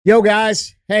Yo,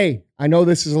 guys. Hey, I know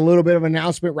this is a little bit of an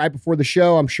announcement right before the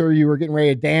show. I'm sure you were getting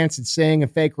ready to dance and sing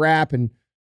and fake rap and,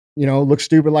 look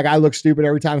stupid like I look stupid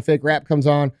every time fake rap comes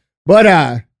on.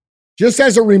 But just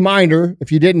as a reminder,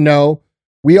 if you didn't know,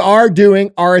 we are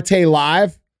doing Arete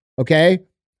Live, okay?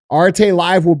 Arete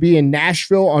Live will be in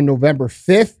Nashville on November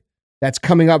 5th. That's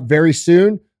coming up very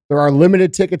soon. There are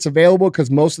limited tickets available because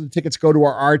most of the tickets go to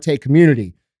our Arete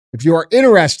community. If you are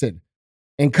interested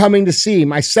in coming to see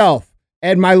myself,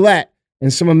 Ed Milet,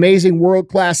 and some amazing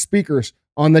world-class speakers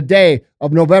on the day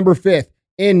of November 5th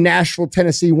in Nashville,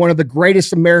 Tennessee, one of the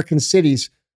greatest American cities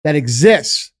that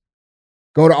exists.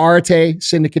 Go to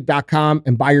aretesyndicate.com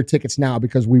and buy your tickets now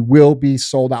because we will be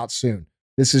sold out soon.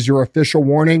 This is your official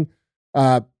warning.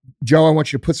 Joe, I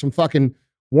want you to put some fucking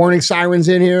warning sirens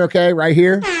in here, okay? Right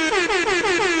here.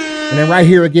 And then right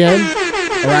here again.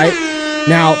 All right?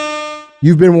 Now,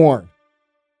 you've been warned.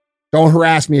 Don't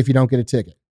harass me if you don't get a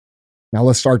ticket. Now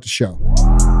let's start the show.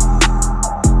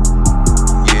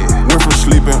 Yeah, went from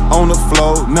sleeping on the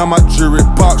floor, now my jewelry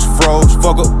box froze.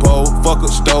 Fuck a bowl, fuck a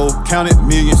stove, counted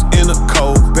millions in a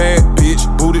cold. Bad bitch,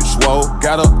 booted swole,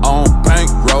 got her on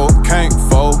bankroll, can't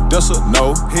fold, that's a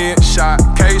no. Headshot,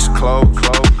 case closed.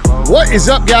 What is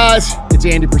up, guys? It's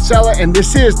Andy Priscilla, and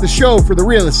this is the show for the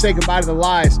realists. Say goodbye to the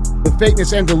lies, the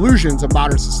fakeness, and delusions of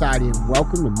modern society, and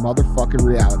welcome to motherfucking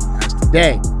reality. As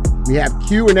today, we have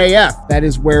Q&AF. That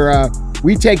is where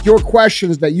we take your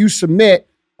questions that you submit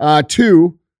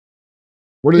to.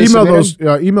 Where do they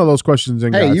email those questions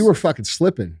in, Hey, guys. you were fucking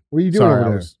slipping. What are you doing Sorry, over I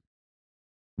there? was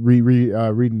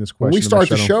reading this question. When we start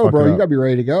the show, bro, you got to be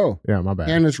ready to go. Yeah, my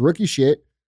bad. And this rookie shit.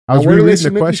 I was where do they rereading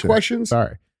submit the these questions?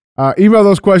 Sorry. Email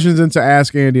those questions into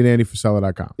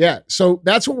askandy@andyfrisella.com. Yeah, so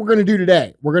that's what we're going to do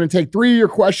today. We're going to take 3 of your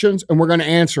questions, and we're going to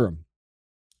answer them.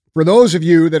 For those of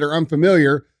you that are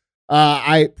unfamiliar,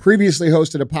 I previously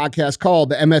hosted a podcast called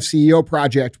the MFCEO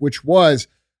Project, which was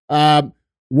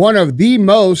one of the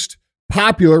most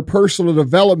popular personal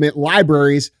development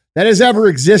libraries that has ever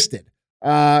existed.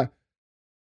 And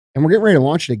we're getting ready to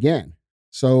launch it again.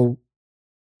 So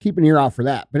keep an ear out for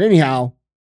that. But anyhow,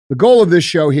 the goal of this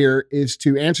show here is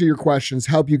to answer your questions,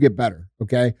 help you get better,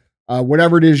 okay?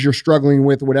 Whatever it is you're struggling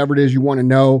with, whatever it is you want to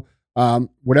know,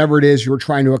 whatever it is you're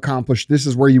trying to accomplish, this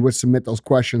is where you would submit those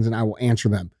questions and I will answer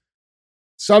them.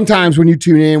 Sometimes when you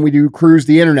tune in, we do Cruise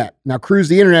the Internet. Now, Cruise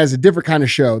the Internet is a different kind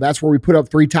of show. That's where we put up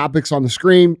 3 topics on the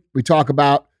screen. We talk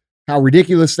about how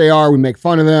ridiculous they are. We make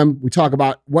fun of them. We talk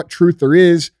about what truth there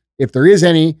is, if there is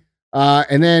any.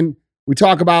 And then we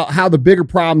talk about how the bigger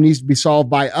problem needs to be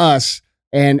solved by us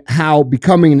and how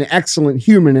becoming an excellent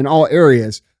human in all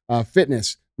areas,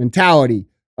 fitness, mentality,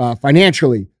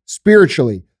 financially,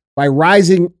 spiritually, by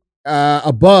rising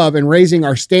above and raising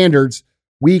our standards,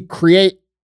 we create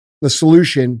the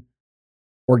solution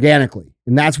organically.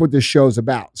 And that's what this show is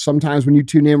about. Sometimes when you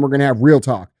tune in, we're going to have Real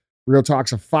Talk. Real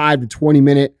Talk's a 5 to 20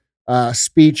 minute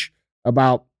speech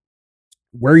about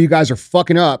where you guys are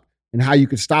fucking up and how you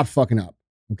can stop fucking up.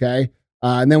 Okay.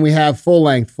 And then we have Full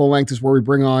Length. Full Length is where we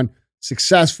bring on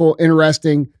successful,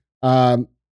 interesting,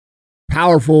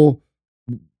 powerful,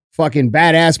 fucking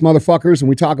badass motherfuckers. And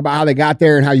we talk about how they got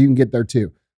there and how you can get there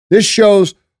too. This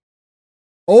show's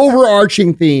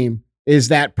overarching theme is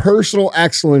that personal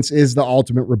excellence is the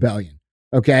ultimate rebellion,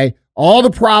 okay? All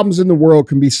the problems in the world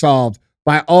can be solved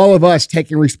by all of us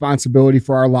taking responsibility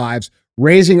for our lives,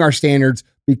 raising our standards,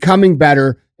 becoming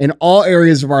better in all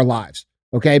areas of our lives,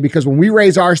 okay? Because when we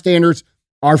raise our standards,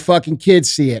 our fucking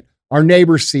kids see it, our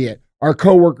neighbors see it, our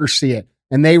coworkers see it,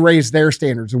 and they raise their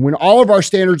standards. And when all of our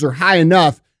standards are high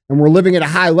enough and we're living at a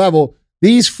high level,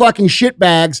 these fucking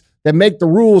shitbags that make the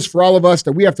rules for all of us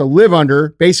that we have to live under,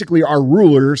 basically our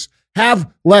rulers,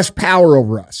 have less power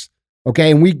over us,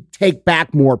 okay? And we take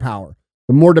back more power.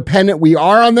 The more dependent we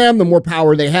are on them, the more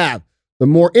power they have. The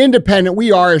more independent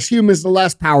we are as humans, the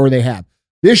less power they have.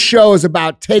 This show is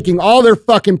about taking all their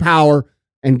fucking power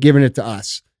and giving it to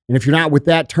us. And if you're not with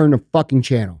that, turn the fucking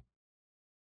channel.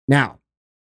 Now,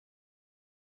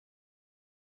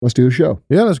 let's do the show.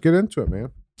 Yeah, let's get into it,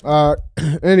 man.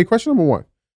 Andy, question number 1.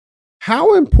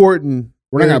 How important...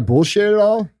 We're not going to bullshit at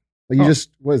all? Like you just,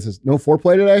 what is this, no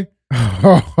foreplay today?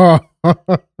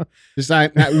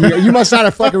 You must not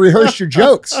have fucking rehearsed your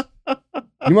jokes.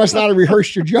 You must not have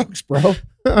rehearsed your jokes, bro.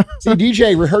 See,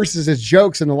 DJ rehearses his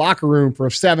jokes in the locker room for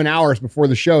 7 hours before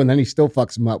the show, and then he still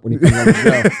fucks them up when he comes on the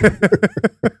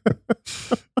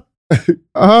show.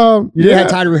 You didn't have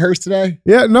time to rehearse today?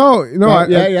 Yeah, no.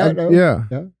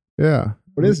 Yeah.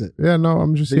 What is it? Yeah, no,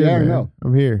 I'm just here, yeah, man. no.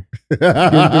 I'm here.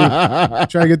 Trying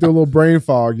to get through a little brain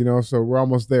fog, so we're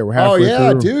almost there. We're halfway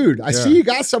through. Dude. I see you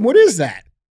got some. What is that?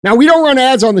 Now, we don't run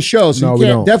ads on the show, so No, you we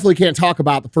don't. definitely can't talk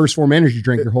about the First Form energy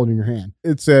drink you're holding in your hand.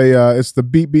 It's the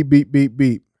beep, beep, beep, beep,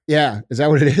 beep Yeah. Is that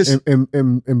what it is?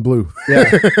 in blue.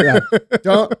 Yeah.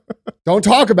 Don't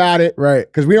talk about it Right.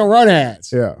 because we don't run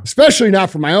ads. Yeah. Especially not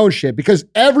for my own shit, because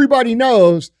everybody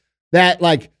knows that,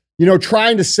 like, you know,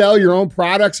 trying to sell your own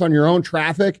products on your own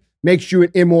traffic makes you an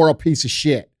immoral piece of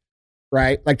shit,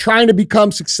 right? Like, trying to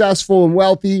become successful and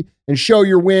wealthy and show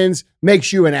your wins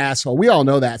makes you an asshole. We all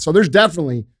know that. So there's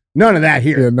definitely none of that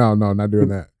here. Yeah, no, not doing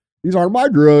that. These aren't my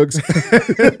drugs.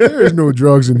 There's no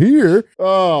drugs in here.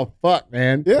 Oh, fuck,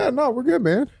 man. Yeah, no, we're good,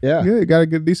 man. Yeah. Yeah, you got to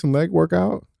get a decent leg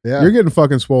workout. Yeah. You're getting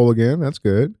fucking swole again. That's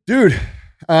good. Dude,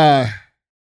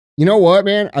 you know what,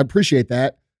 man? I appreciate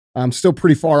that. I'm still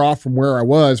pretty far off from where I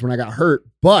was when I got hurt,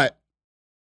 but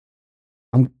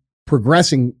I'm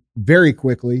progressing very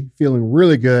quickly, feeling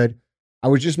really good. I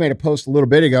was just made a post a little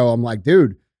bit ago. I'm like,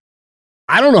 dude,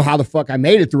 I don't know how the fuck I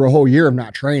made it through a whole year of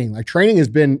not training. Like, training has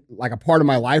been like a part of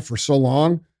my life for so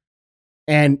long.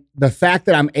 And the fact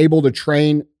that I'm able to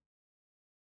train,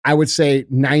 I would say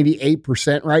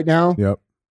 98% right now. Yep.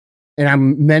 And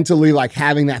I'm mentally like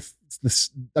having that,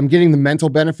 I'm getting the mental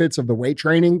benefits of the weight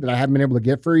training that I haven't been able to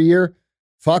get for a year.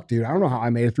 Fuck, dude. I don't know how I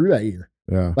made it through that year.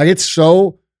 Yeah. Like, it's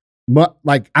so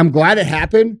like, I'm glad it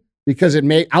happened because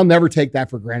I'll never take that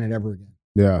for granted ever again.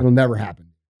 Yeah. It'll never happen.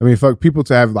 I mean, fuck, people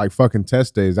to have like fucking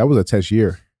test days. That was a test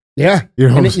year. Yeah. You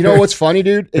know, And you know what's funny,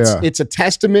 dude? It's a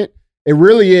testament. It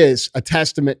really is a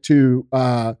testament to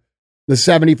the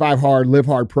 75 Hard, Live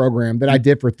Hard program that I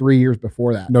did for 3 years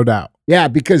before that. No doubt. Yeah,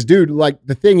 because, dude, like,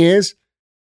 the thing is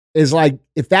like,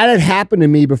 if that had happened to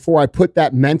me before I put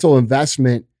that mental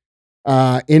investment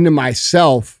into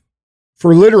myself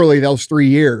for literally those 3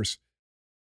 years,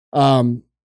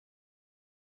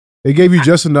 They gave you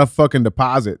just enough fucking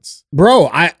deposits. bro,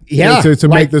 To like,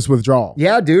 make this withdrawal.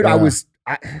 Yeah, dude, Yeah.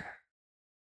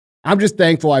 I'm just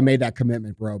thankful I made that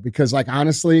commitment, bro, because, like,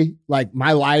 honestly, like,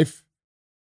 my life,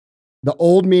 the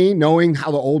old me, knowing how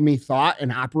the old me thought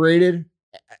and operated,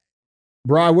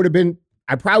 bro,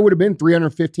 I probably would have been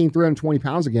 315, 320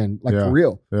 pounds again, like, Yeah. for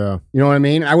real. Yeah. You know what I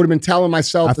mean? I would have been telling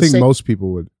myself I think most people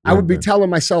would. I would be have telling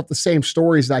myself the same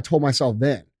stories that I told myself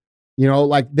then. You know,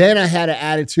 like, then I had an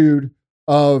attitude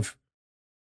of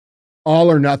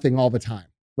all or nothing all the time,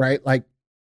 right? Like,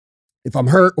 if I'm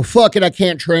hurt, well, fuck it, I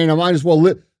can't train. I might as well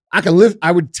live. I can live.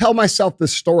 I would tell myself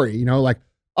this story, you know, like,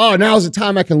 oh, now's the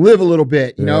time I can live a little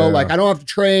bit, you know, Yeah. like, I don't have to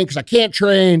train because I can't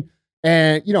train.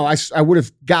 And, you know, I would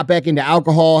have got back into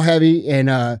alcohol heavy and,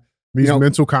 these you know,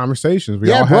 mental conversations we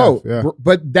yeah, all bro. have. Yeah.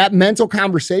 But that mental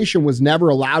conversation was never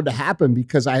allowed to happen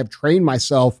because I have trained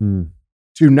myself Hmm.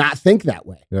 to not think that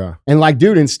way. Yeah. And, like,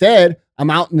 dude, instead, I'm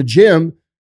out in the gym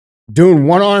doing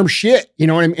one-arm shit, you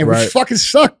know what I mean? And Right. which fucking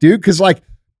suck, dude, because, like,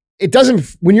 it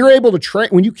doesn't, when you're able to train,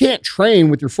 when you can't train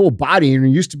with your full body and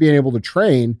you're used to being able to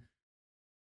train,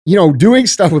 you know, doing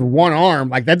stuff with one arm,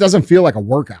 like, that doesn't feel like a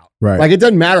workout. Right. Like, it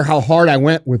doesn't matter how hard I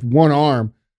went with one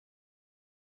arm.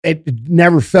 It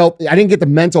never felt, I didn't get the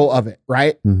mental of it,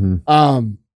 right?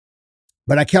 Mm-hmm.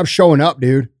 But I kept showing up,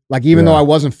 dude. Like, even though Yeah. I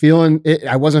wasn't feeling it,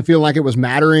 I wasn't feeling like it was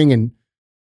mattering and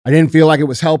I didn't feel like it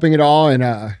was helping at all. And,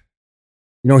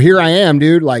 you know, here I am,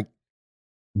 dude, like,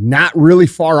 not really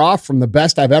far off from the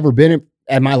best I've ever been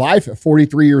at my life at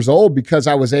 43 years old because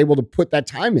I was able to put that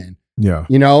time in, Yeah.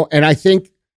 you know? And I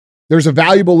think there's a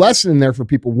valuable lesson in there for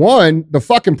people. One, the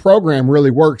fucking program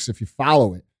really works if you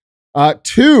follow it.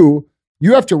 Two,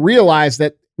 you have to realize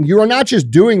that you are not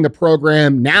just doing the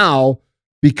program now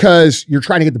because you're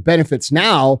trying to get the benefits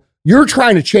now. You're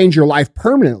trying to change your life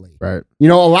permanently. Right. You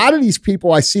know, a lot of these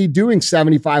people I see doing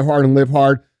 75 Hard and Live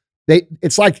Hard,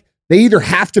 it's like they either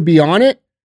have to be on it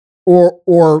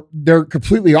or they're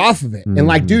completely off of it. And,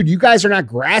 like, Mhm. dude, you guys are not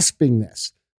grasping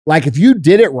this. Like, if you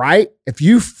did it right, if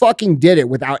you fucking did it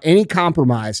without any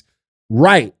compromise,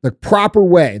 right, the proper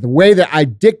way, the way that I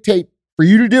dictate for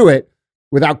you to do it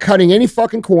without cutting any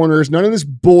fucking corners, none of this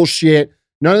bullshit,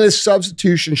 none of this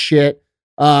substitution shit,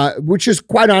 which is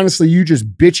quite honestly you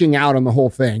just bitching out on the whole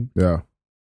thing. Yeah.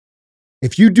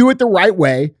 If you do it the right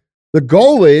way, the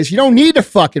goal is you don't need a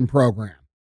fucking program.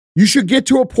 You should get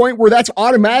to a point where that's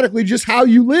automatically just how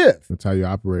you live. That's how you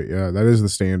operate. Yeah. That is the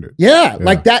standard. Yeah, Yeah.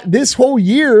 like that. This whole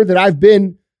year that I've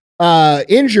been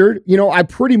injured, you know, I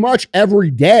pretty much every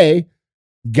day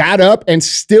got up and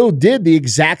still did the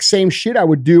exact same shit I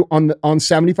would do on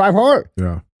 75 Hard.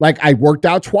 Yeah. Like, I worked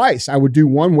out twice. I would do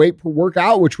one weight per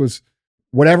workout, which was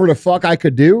whatever the fuck I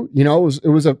could do. You know, it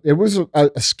was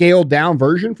a scaled down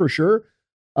version for sure.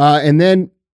 And then,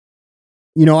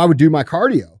 you know, I would do my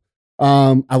cardio.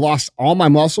 I lost all my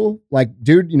muscle. Like,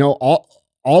 dude, you know,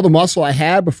 all the muscle I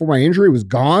had before my injury was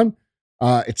gone.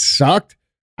 It sucked.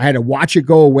 I had to watch it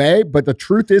go away. But the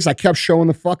truth is I kept showing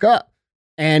the fuck up.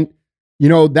 And, you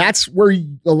know, that's where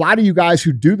a lot of you guys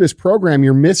who do this program,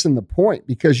 you're missing the point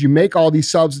because you make all these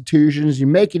substitutions, you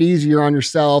make it easier on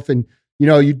yourself, and, you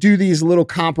know, you do these little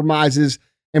compromises.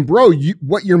 And bro,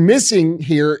 what you're missing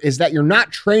here is that you're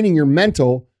not training your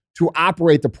mental to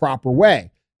operate the proper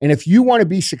way. And if you want to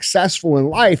be successful in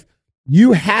life,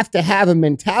 you have to have a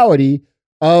mentality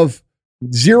of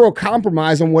zero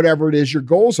compromise on whatever it is your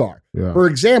goals are. Yeah. For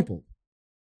example,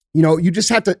 you know, you just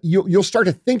have to, you'll start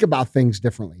to think about things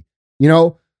differently. You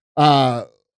know,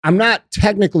 I'm not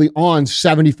technically on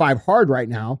 75 hard right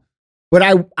now,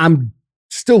 but I'm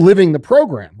still living the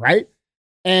program, right?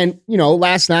 And, you know,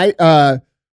 last night, I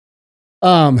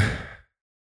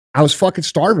was fucking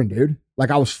starving, dude.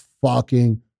 Like I was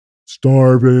fucking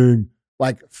starving,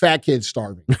 like fat kid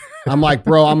starving. I'm like,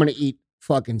 bro, I'm going to eat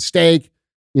fucking steak,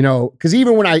 you know, because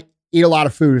even when I eat a lot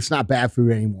of food, it's not bad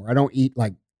food anymore. I don't eat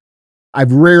like, I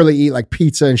rarely eat like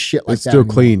pizza and shit like It's that. still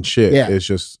anymore. clean shit. Yeah. It's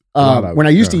just a lot of When it.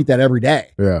 I used to eat that every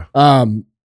day. Yeah.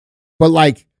 But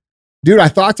like, dude, I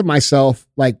thought to myself,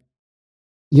 like,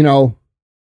 you know,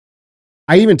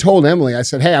 I even told Emily, I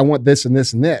said, hey, I want this and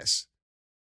this and this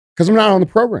because I'm not on the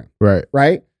program. Right.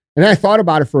 Right. And then I thought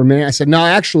about it for a minute. I said, no,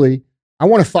 actually, I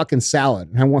want a fucking salad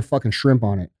and I want fucking shrimp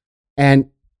on it.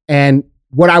 And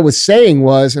what I was saying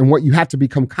was, and what you have to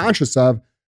become conscious of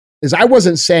is I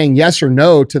wasn't saying yes or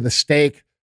no to the steak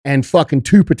and fucking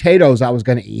 2 potatoes I was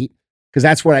going to eat. Cause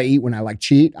that's what I eat when I like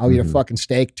cheat. I'll eat a fucking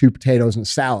steak, 2 potatoes and a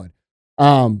salad.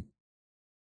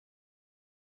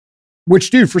 Which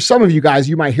dude, for some of you guys,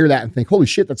 you might hear that and think, holy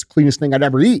shit, that's the cleanest thing I'd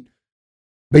ever eat.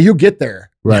 But you'll get there.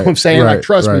 You know what I'm saying? Like,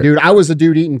 trust me, dude, I was the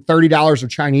dude eating $30 of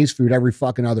Chinese food every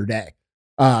fucking other day.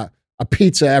 A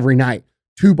pizza every night,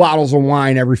 2 bottles of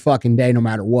wine every fucking day, no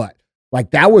matter what.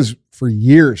 Like that was for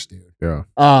years, dude. Yeah.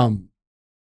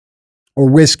 Or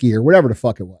whiskey or whatever the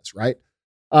fuck it was, right?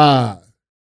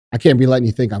 I can't be letting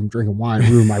you think I'm drinking wine and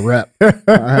ruin my rep.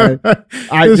 Right?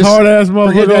 This hard ass forget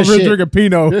motherfucker that over here shit. drinking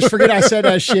Pinot. Just forget I said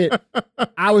that shit.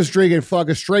 I was drinking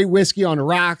fucking straight whiskey on the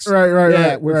rocks.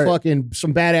 Right. With fucking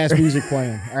some badass music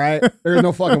playing. All right. There's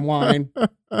no fucking wine.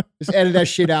 Just edit that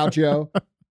shit out, Joe.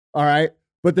 All right.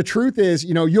 But the truth is,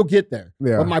 you know, you'll get there.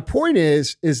 Yeah. But my point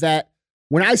is that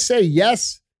when I say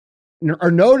yes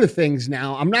or no to things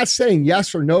now, I'm not saying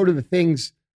yes or no to the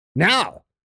things now.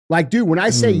 Like, dude, when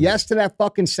I say yes to that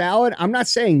fucking salad, I'm not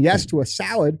saying yes to a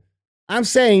salad. I'm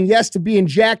saying yes to being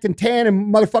jacked and tan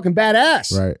and motherfucking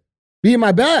badass. Right. Being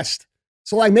my best.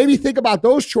 So like maybe think about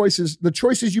those choices, the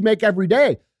choices you make every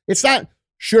day. It's not,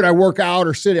 should I work out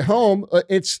or sit at home?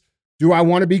 It's, do I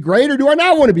want to be great or do I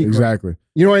not want to be great? Exactly.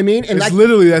 You know what I mean? And It's like,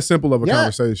 literally that simple of a yeah,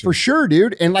 conversation. for sure,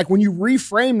 dude. And like when you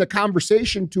reframe the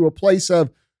conversation to a place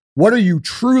of what are you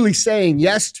truly saying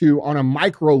yes to on a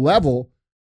micro level,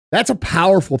 that's a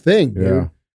powerful thing, dude. Yeah.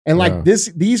 And like Yeah.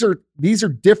 these are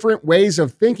different ways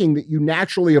of thinking that you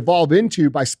naturally evolve into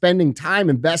by spending time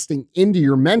investing into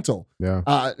your mental. Yeah.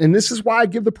 And this is why I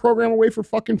give the program away for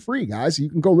fucking free, guys. You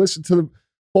can go listen to the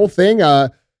whole thing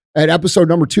at episode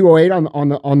number 208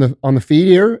 on the feed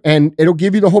here, and it'll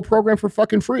give you the whole program for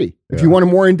fucking free. If Yeah. you want a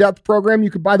more in-depth program,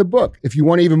 you could buy the book. If you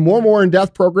want even more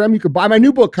in-depth program, you could buy my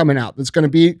new book coming out. That's going to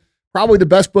be probably the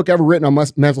best book ever written on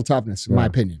mental toughness, in my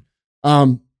opinion.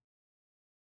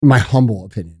 My humble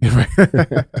opinion.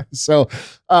 So,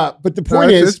 but the point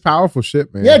it's is, powerful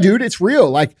shit, man. yeah, dude, it's real.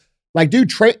 Like,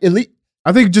 dude, elite,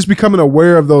 I think just becoming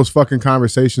aware of those fucking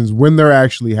conversations when they're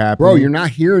actually happening. bro, you're not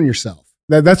hearing yourself.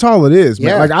 That's all it is,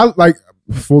 man. Yeah. Like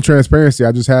full transparency.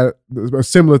 I just had a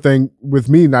similar thing with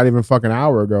me not even fucking an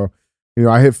hour ago. You know,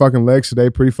 I hit fucking legs today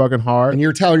pretty fucking hard. And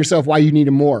you're telling yourself why you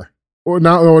needed more. Or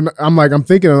I'm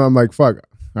like, fuck.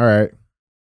 All right.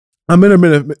 I'm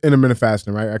intermittent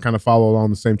fasting, right? I kind of follow along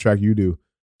the same track you do.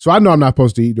 So I know I'm not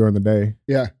supposed to eat during the day.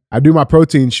 Yeah. I do my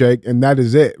protein shake and that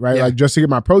is it, right? Yeah. Like just to get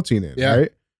my protein in, Yeah.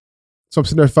 right? So I'm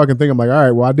sitting there fucking thinking, I'm like, all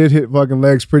right, well, I did hit fucking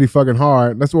legs pretty fucking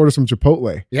hard. Let's order some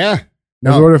Chipotle. Yeah.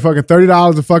 Let's order fucking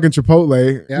 $30 of fucking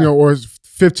Chipotle, Yeah. you know, or it's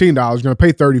 $15. You're going to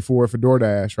pay $34 for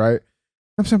DoorDash, right?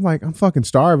 I'm like, I'm fucking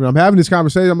starving. I'm having this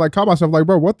conversation. I'm like, call myself like,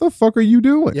 bro, what the fuck are you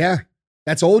doing? Yeah.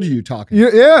 That's old you talking.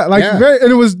 Yeah, like Yeah.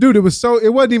 and it was, dude. It was so. It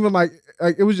wasn't even like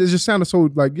it just sounded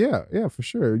so like yeah, for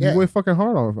sure. Yeah. You went fucking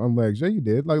hard on legs. Yeah, you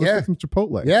did. Like let's Yeah. get some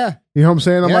Chipotle. Yeah. You know what I'm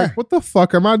saying? I'm Yeah. like, what the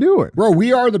fuck am I doing? Bro,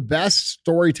 we are the best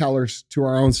storytellers to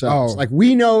our own selves. Oh. Like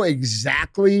we know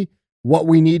exactly what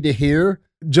we need to hear.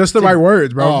 Just the right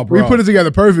words, bro. Oh, bro. We put it together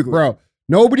perfectly, Bro,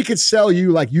 nobody could sell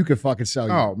you like you could fucking sell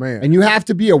you. Oh man, And you have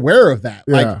to be aware of that.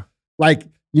 yeah, Like,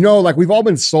 you know, like we've all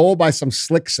been sold by some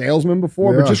slick salesman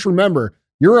before, but Yeah. just remember,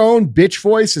 Your own bitch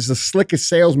voice is the slickest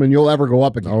salesman you'll ever go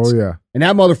up against. Oh, yeah. And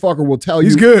that motherfucker will tell you.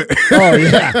 He's good. Oh,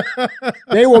 yeah.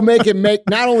 They will make it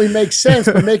not only make sense,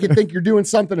 but make it think you're doing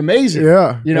something amazing.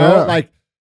 Yeah. You know, yeah. like,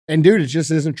 and dude, it just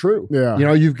isn't true. Yeah. You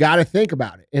know, you've got to think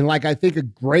about it. And like, I think a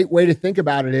great way to think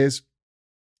about it is,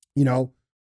 you know,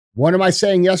 what am I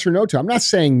saying yes or no to? I'm not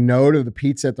saying no to the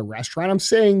pizza at the restaurant. I'm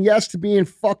saying yes to being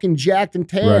fucking jacked and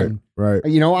tan. Right.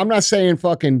 You know, I'm not saying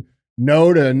fucking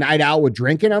no to a night out with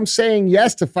drinking. I'm saying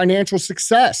yes to financial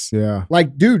success. Yeah.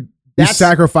 Like, dude, these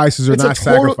sacrifices are not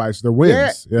sacrifices. They're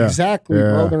wins. Yeah, exactly,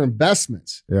 bro. They're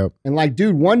investments. Yep. And like,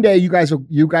 dude, one day you guys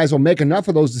will make enough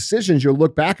of those decisions. You'll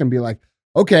look back and be like,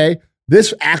 okay,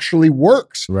 this actually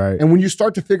works. Right. And when you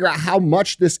start to figure out how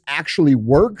much this actually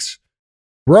works,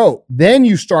 bro, then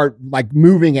you start like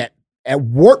moving at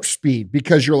warp speed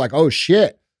because you're like, oh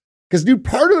shit. Because dude,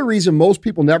 part of the reason most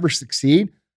people never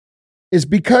succeed is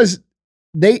because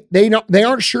they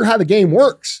aren't sure how the game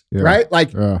works, right?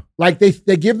 Like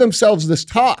they give themselves this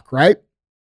talk, right?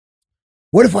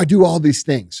 What if I do all these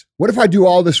things? What if I do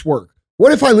all this work?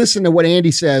 What if I listen to what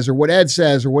Andy says or what Ed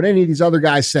says or what any of these other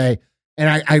guys say,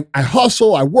 and I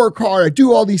hustle, I work hard, I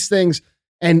do all these things,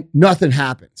 and nothing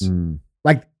happens?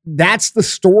 Like, that's the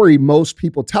story most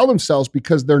people tell themselves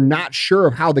because they're not sure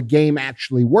of how the game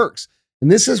actually works. And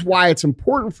this is why it's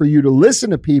important for you to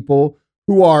listen to people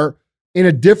who are in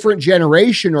a different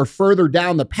generation or further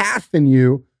down the path than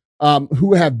you,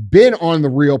 who have been on the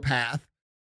real path,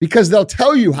 because they'll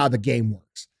tell you how the game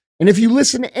works. And if you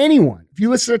listen to anyone, if you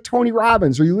listen to Tony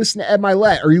Robbins or you listen to Ed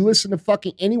Mylett or you listen to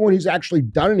fucking anyone who's actually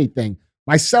done anything,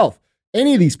 myself,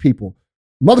 any of these people,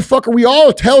 motherfucker, we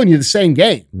all are telling you the same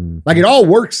game. Like, it all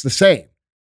works the same.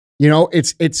 You know,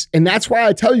 and that's why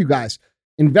I tell you guys,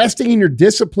 investing in your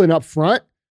discipline up front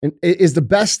is the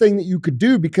best thing that you could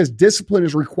do, because discipline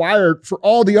is required for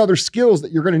all the other skills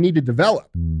that you're going to need to develop,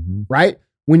 right?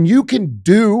 When you can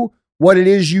do what it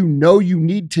is you know you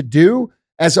need to do,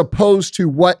 as opposed to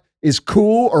what is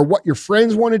cool or what your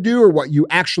friends want to do or what you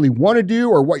actually want to do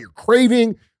or what you're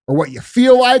craving or what you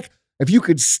feel like, if you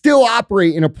could still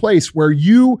operate in a place where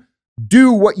you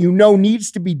do what you know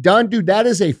needs to be done, dude, that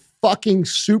is a fucking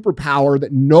superpower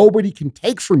that nobody can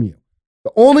take from you.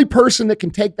 The only person that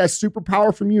can take that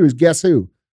superpower from you is, guess who?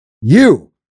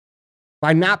 You,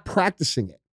 by not practicing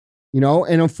it, you know?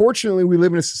 And unfortunately, we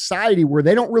live in a society where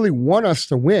they don't really want us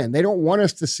to win. They don't want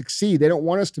us to succeed. They don't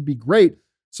want us to be great.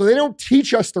 So they don't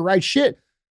teach us the right shit.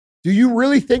 Do you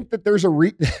really think that there's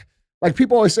like,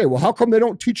 people always say, well, how come they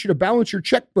don't teach you to balance your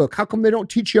checkbook? How come they don't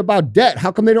teach you about debt?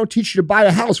 How come they don't teach you to buy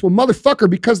a house? Well, motherfucker,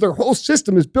 because their whole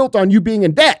system is built on you being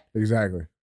in debt. Exactly.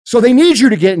 So they need you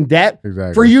to get in debt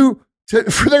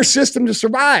for their system to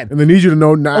survive. And they need you to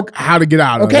know how to get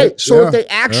out of it. Okay, so if they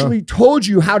actually told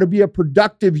you how to be a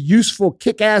productive, useful,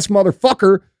 kick-ass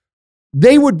motherfucker,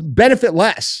 they would benefit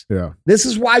less. Yeah. This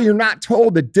is why you're not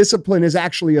told that discipline is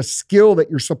actually a skill that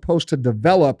you're supposed to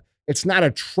develop. It's not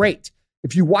a trait.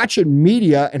 If you watch in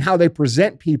media and how they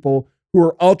present people who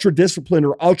are ultra disciplined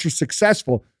or ultra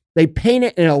successful, they paint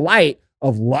it in a light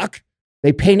of luck.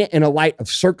 They paint it in a light of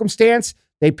circumstance.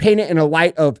 They paint it in a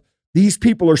light of these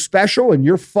people are special and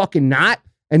you're fucking not.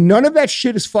 And none of that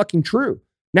shit is fucking true.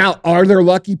 Now, are there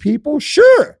lucky people?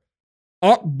 Sure.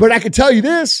 But I can tell you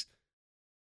this.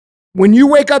 When you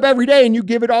wake up every day and you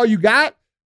give it all you got,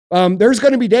 there's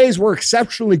going to be days where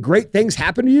exceptionally great things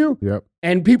happen to you. Yep.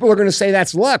 And people are going to say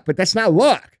that's luck, but that's not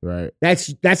luck. Right. That's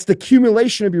the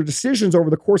accumulation of your decisions over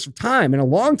the course of time and a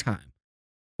long time.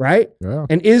 Right. Yeah.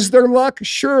 And is there luck?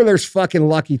 Sure, there's fucking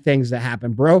lucky things that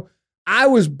happen, bro. I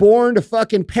was born to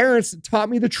fucking parents that taught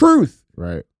me the truth.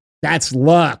 Right. That's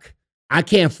luck. I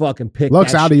can't fucking pick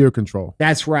Luck's that out of your control.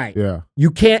 That's right. Yeah.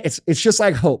 You can't, it's just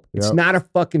like hope. It's Yep. not a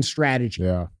fucking strategy.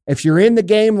 Yeah. If you're in the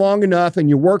game long enough and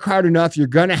you work hard enough, you're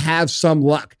going to have some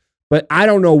luck. But I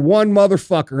don't know one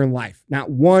motherfucker in life, not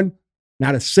one,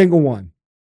 not a single one,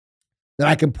 that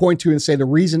I can point to and say the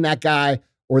reason that guy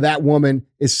or that woman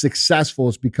is successful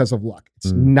is because of luck.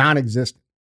 It's non-existent.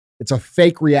 It's a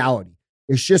fake reality.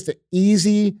 It's just an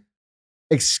easy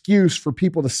excuse for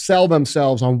people to sell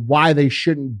themselves on why they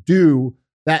shouldn't do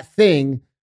that thing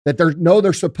that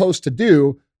they're supposed to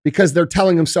do, because they're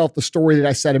telling themselves the story that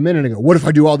I said a minute ago. What if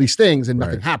I do all these things and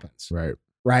nothing happens? Right.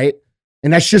 Right.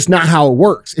 And that's just not how it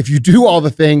works. If you do all the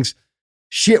things,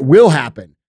 shit will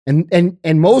happen.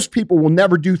 And most people will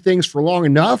never do things for long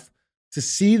enough to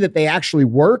see that they actually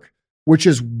work, which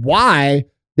is why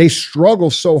they struggle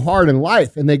so hard in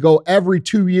life. And they go every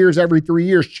 2 years, every 3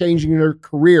 years, changing their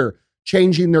career,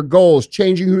 changing their goals,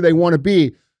 changing who they want to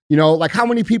be. You know, like how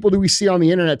many people do we see on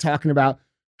the internet talking about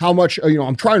how much,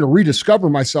 I'm trying to rediscover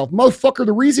myself. Motherfucker,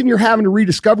 the reason you're having to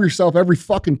rediscover yourself every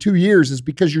fucking 2 years is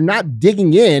because you're not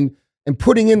digging in and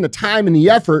putting in the time and the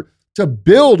effort to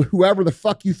build whoever the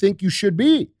fuck you think you should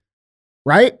be.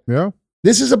 Right? Yeah.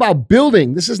 This is about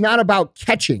building. This is not about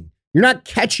catching. You're not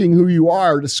catching who you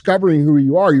are, or discovering who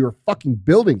you are. You're fucking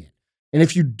building it. And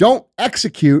if you don't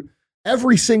execute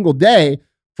every single day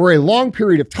for a long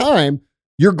period of time,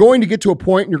 you're going to get to a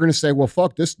point and you're going to say, well,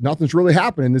 fuck this. Nothing's really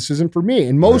happening. This isn't for me.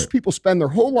 And most people spend their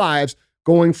whole lives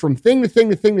going from thing to thing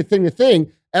to thing to thing to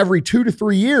thing every 2 to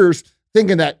 3 years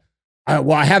thinking that, I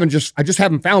just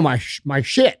haven't found my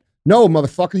shit. No,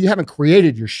 motherfucker, you haven't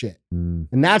created your shit.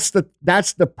 And that's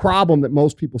the problem that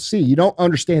most people see. You don't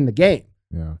understand the game.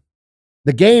 Yeah.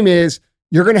 The game is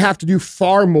you're going to have to do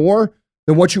far more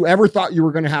than what you ever thought you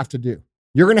were going to have to do.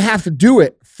 You're going to have to do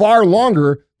it far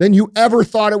longer than you ever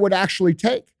thought it would actually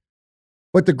take.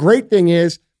 But the great thing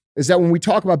is that when we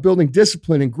talk about building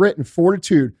discipline and grit and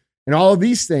fortitude and all of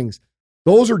these things,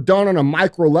 those are done on a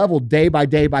micro level day by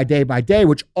day by day by day,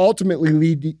 which ultimately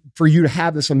lead for you to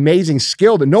have this amazing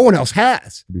skill that no one else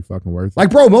has. It'd be fucking worth it. Like,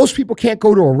 bro, most people can't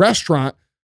go to a restaurant.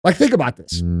 Like, think about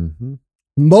this.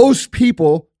 Most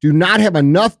people do not have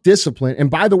enough discipline. And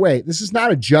by the way, this is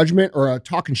not a judgment or a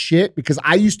talking shit, because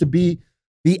I used to be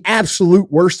the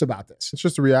absolute worst about this. It's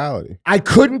just a reality. I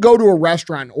couldn't go to a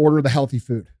restaurant and order the healthy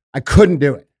food. I couldn't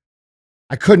do it.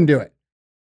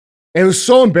 It was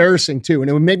so embarrassing too. And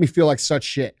it would make me feel like such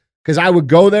shit, because I would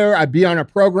go there, I'd be on a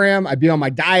program, I'd be on my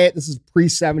diet. This is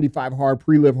pre-75 hard,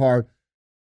 pre-live hard.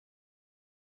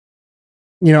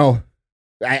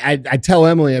 I'd tell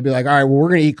Emily, I'd be like, all right, well, we're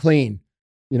going to eat clean,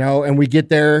 and we get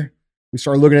there, we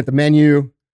start looking at the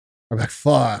menu. I'm like,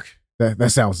 fuck.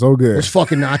 That sounds so good. Those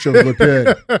fucking nachos look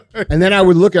good. And then I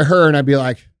would look at her and I'd be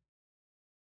like,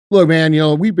 look,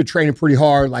 man, we've been training pretty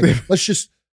hard. Like, let's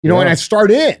just, and I start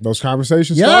in. Those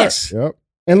conversations Yes. start. Yep.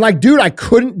 And like, dude, I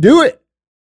couldn't do it.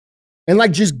 And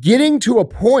like, just getting to a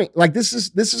point, like this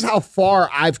is how far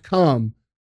I've come.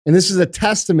 And this is a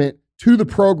testament to the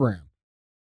program.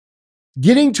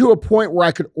 Getting to a point where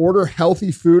I could order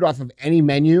healthy food off of any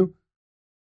menu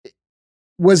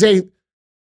was an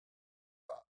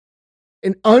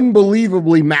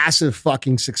unbelievably massive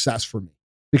fucking success for me,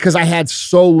 because I had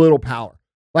so little power.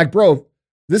 Like, bro,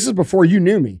 this is before you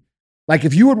knew me. Like,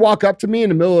 if you would walk up to me in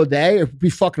the middle of the day, it would be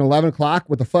fucking 11 o'clock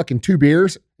with a fucking 2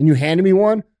 beers, and you handed me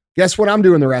one, guess what I'm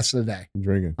doing the rest of the day?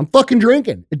 Drinking. I'm fucking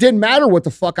drinking. It didn't matter what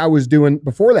the fuck I was doing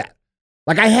before that.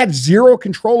 Like, I had zero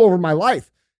control over my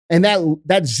life. And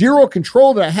that zero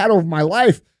control that I had over my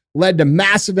life led to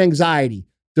massive anxiety,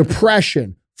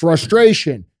 depression,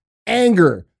 frustration,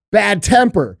 anger, bad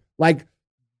temper. Like,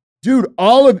 dude,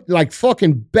 all of like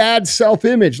fucking bad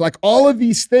self-image, like all of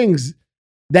these things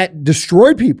that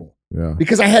destroyed people. Yeah.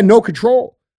 Because I had no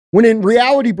control. When in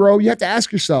reality, bro, you have to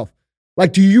ask yourself,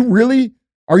 like, are you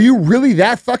really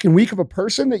that fucking weak of a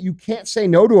person that you can't say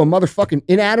no to a motherfucking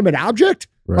inanimate object?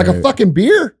 Right. Like a fucking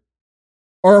beer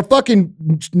or a fucking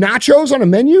nachos on a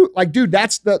menu? Like, dude,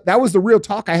 that was the real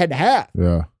talk I had to have.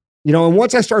 Yeah. And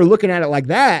once I started looking at it like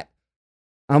that,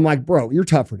 I'm like, bro, you're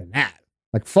tougher than that.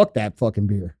 Like, fuck that fucking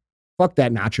beer. Fuck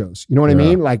that nachos. You know what I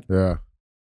mean? Like, yeah.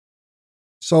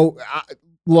 So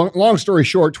long story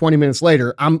short, 20 minutes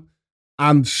later,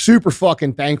 I'm super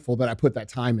fucking thankful that I put that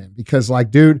time in, because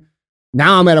like, dude,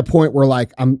 now I'm at a point where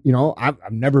like,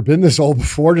 I've never been this old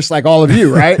before, just like all of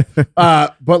you. Right.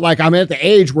 But like, I'm at the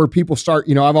age where people start,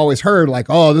 I've always heard like,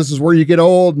 oh, this is where you get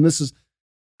old. And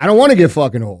I don't want to get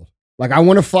fucking old. Like, I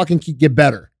want to fucking get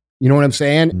better. You know what I'm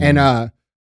saying? Mm. And,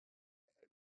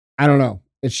 I don't know.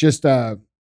 It's just, I'm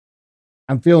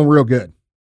feeling real good.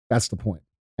 That's the point.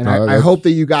 And I hope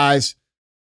that you guys,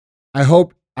 I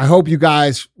hope you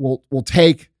guys will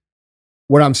take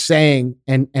what I'm saying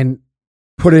and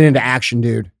put it into action,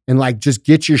 dude. And like, just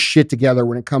get your shit together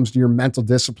when it comes to your mental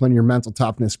discipline, your mental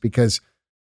toughness, because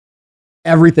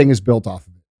everything is built off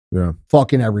of it. Yeah.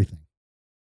 Fucking everything.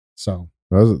 So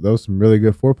that was some really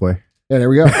good foreplay. Yeah, there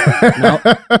we go.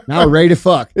 now we're ready to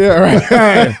fuck. Yeah,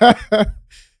 right.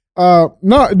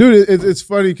 No, dude, it's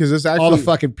funny because it's actually all the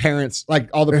fucking parents, like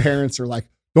all the parents are like,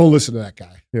 don't listen to that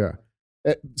guy. Yeah.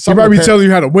 Some might of be the telling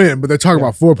you how to win, but they're talking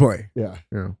about foreplay. Yeah.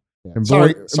 Yeah. Yeah. And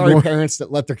Sorry, parents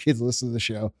that let their kids listen to the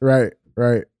show. Right.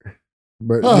 But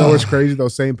you know what's crazy?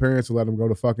 Those same parents will let them go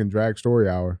to fucking drag story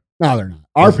hour. No, they're not.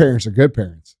 Our parents are good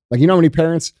parents. Like, you know how many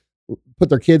parents put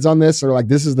their kids on this? They're like,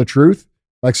 this is the truth.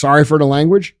 Like, sorry for the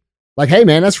language. Like, hey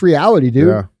man, that's reality, dude.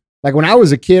 Yeah. Like, when I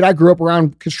was a kid, I grew up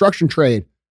around construction trade.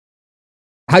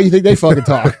 How you think they fucking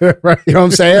talk? Right. You know what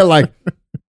I'm saying? Like,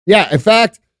 yeah, in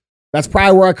fact, that's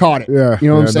probably where I caught it. Yeah. You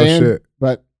know what I'm saying? No shit.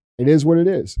 But it is what it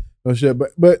is. No shit.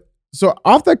 But So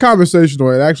off that conversation,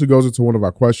 though, it actually goes into one of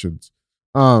our questions.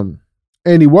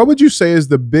 Andy, what would you say is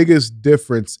the biggest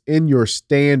difference in your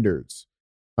standards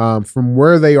from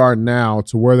where they are now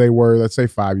to where they were, let's say,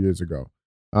 5 years ago?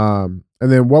 And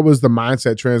then what was the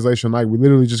mindset translation like? We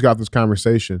literally just got this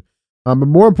conversation. But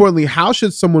more importantly, how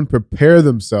should someone prepare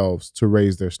themselves to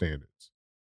raise their standards?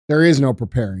 There is no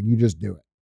preparing. You just do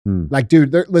it. Like,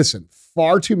 dude, listen,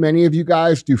 far too many of you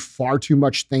guys do far too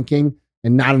much thinking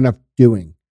and not enough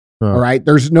doing. All right.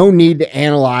 There's no need to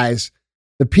analyze.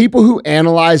 The people who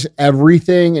analyze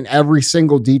everything and every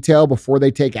single detail before they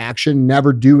take action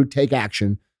never do take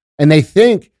action. And they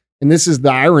think, and this is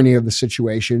the irony of the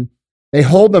situation, they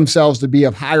hold themselves to be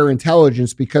of higher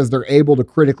intelligence because they're able to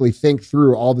critically think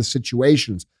through all the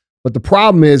situations. But the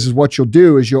problem is what you'll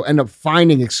do is you'll end up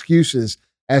finding excuses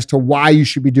as to why you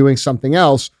should be doing something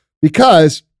else,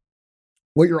 because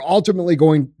what you're ultimately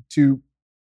going to,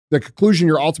 the conclusion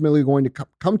you're ultimately going to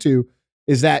come to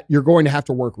is that you're going to have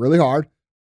to work really hard.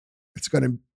 It's going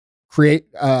to create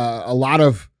a lot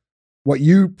of what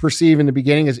you perceive in the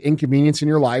beginning as inconvenience in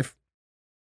your life.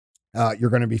 You're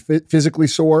going to be physically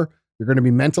sore. You're going to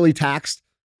be mentally taxed.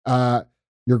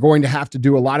 You're going to have to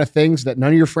do a lot of things that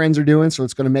none of your friends are doing. So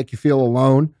it's going to make you feel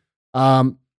alone.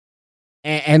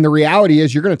 And the reality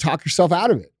is you're going to talk yourself out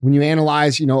of it when you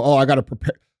analyze, I got to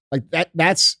prepare like that.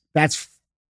 That's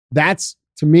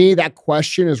to me, that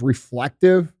question is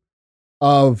reflective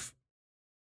of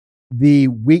the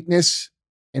weakness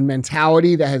and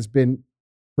mentality that has been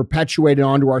perpetuated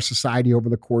onto our society over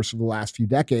the course of the last few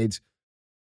decades,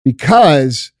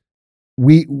 because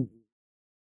we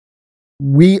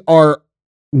are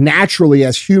naturally,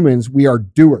 as humans, we are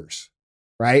doers,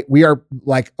 right? We are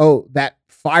like, oh, that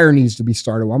fire needs to be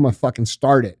started. Well, I'm going to fucking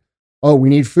start it. Oh, we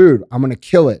need food. I'm going to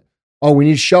kill it. Oh, we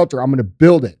need shelter. I'm going to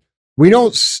build it. We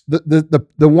don't,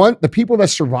 the people that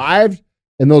survived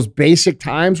in those basic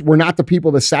times were not the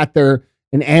people that sat there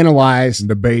and analyzed and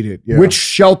debated which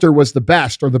shelter was the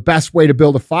best or the best way to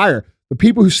build a fire. The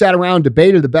people who sat around and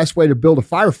debated the best way to build a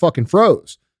fire fucking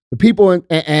froze. The people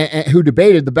who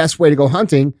debated the best way to go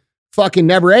hunting fucking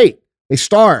never ate. They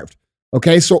starved.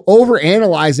 Okay. So over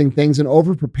analyzing things and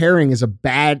over preparing is a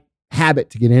bad habit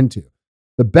to get into.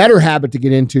 The better habit to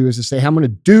get into is to say, I'm going to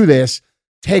do this,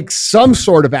 take some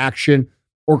sort of action,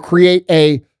 or create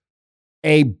a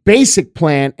basic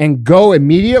plan and go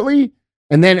immediately,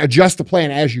 and then adjust the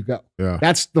plan as you go. Yeah.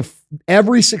 That's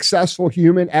every successful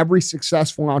human, every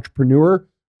successful entrepreneur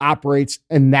operates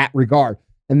in that regard.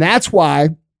 And that's why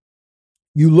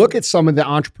you look at some of the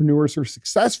entrepreneurs who are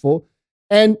successful,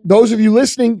 and those of you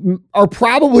listening are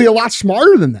probably a lot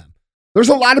smarter than them. There's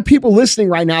a lot of people listening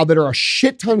right now that are a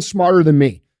shit ton smarter than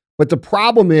me. But the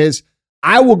problem is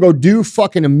I will go do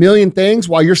fucking a million things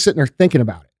while you're sitting there thinking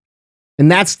about it.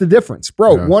 And that's the difference.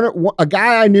 Bro, a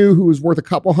guy I knew who was worth a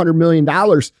couple $100 million,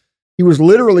 he was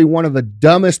literally one of the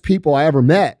dumbest people I ever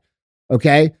met.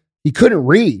 Okay? He couldn't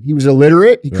read. He was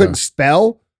illiterate. He couldn't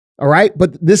spell. All right?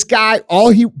 But this guy,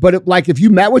 if you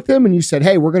met with him and you said,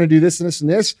 hey, we're going to do this and this and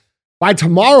this, by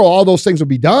tomorrow, all those things will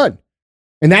be done.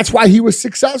 And that's why he was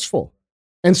successful.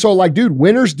 And so, like, dude,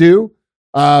 winners do,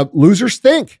 losers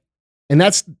think. And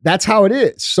that's how it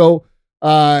is. So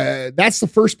that's the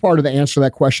first part of the answer to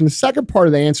that question. The second part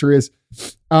of the answer is,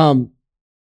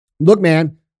 look,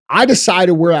 man, I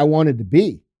decided where I wanted to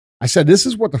be. I said, this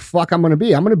is what the fuck I'm going to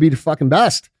be. I'm going to be the fucking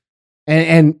best.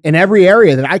 And in every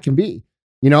area that I can be.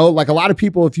 Like a lot of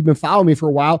people, if you've been following me for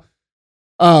a while,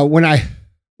 when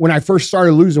I first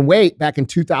started losing weight back in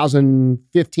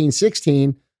 2015,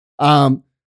 16,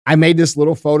 I made this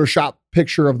little Photoshop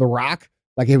picture of The Rock.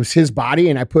 Like it was his body,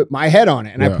 and I put my head on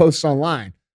it, and I posted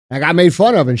online. I got made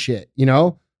fun of and shit,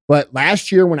 But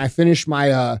last year when I finished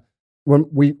my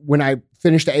when I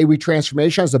finished the 8-week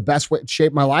transformation, as the best way to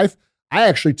shape my life, I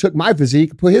actually took my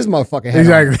physique and put his motherfucking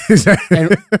head on. Exactly.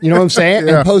 And you know what I'm saying?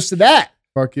 And posted that.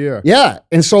 Fuck yeah. Yeah.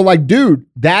 And so, like, dude,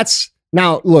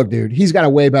 now look, dude, he's got a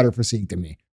way better physique than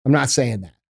me. I'm not saying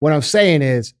that. What I'm saying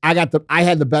is I had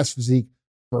the best physique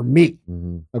for me.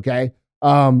 Mm-hmm. Okay.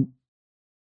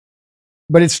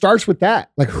 But it starts with that.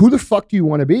 Like, who the fuck do you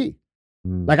want to be?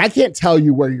 Mm. Like, I can't tell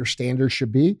you where your standards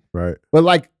should be. Right. But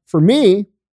like, for me,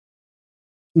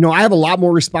 I have a lot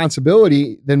more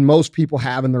responsibility than most people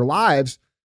have in their lives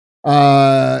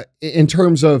in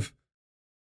terms of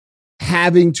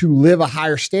having to live a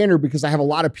higher standard, because I have a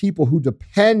lot of people who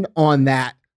depend on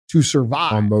that to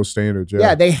survive. On those standards,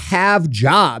 Yeah, they have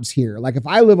jobs here. Like, if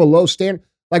I live a low standard,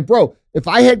 like, bro, if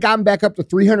I had gotten back up to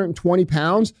 320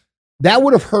 pounds, that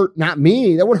would have hurt not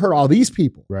me. That would hurt all these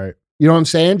people. Right. You know what I'm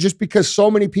saying? Just because so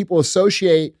many people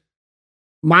associate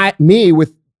me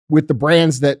with the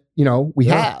brands that, we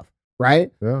have.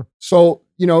 right? Yeah. So,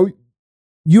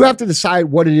 you have to decide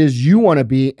what it is you want to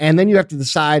be. And then you have to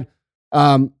decide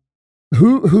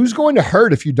who's going to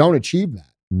hurt if you don't achieve that.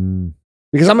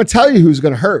 Because I'm going to tell you who's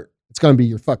going to hurt. It's going to be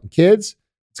your fucking kids.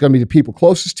 It's going to be the people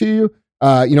closest to you.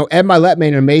 Ed Milet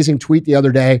made an amazing tweet the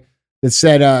other day that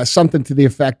said something to the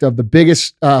effect of the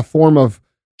biggest form of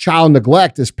child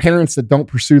neglect is parents that don't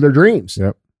pursue their dreams.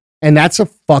 Yep. And that's a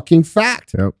fucking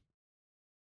fact.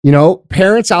 Yep.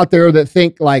 Parents out there that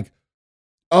think like,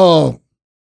 oh,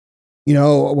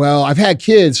 well, I've had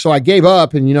kids, so I gave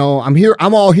up and,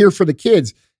 I'm all here for the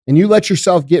kids. And you let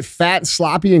yourself get fat and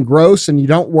sloppy and gross and you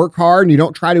don't work hard and you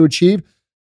don't try to achieve.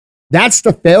 That's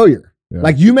the failure. Yeah.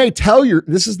 Like you may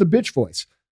this is the bitch voice.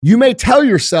 You may tell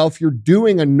yourself you're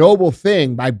doing a noble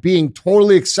thing by being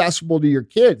totally accessible to your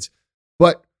kids,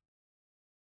 but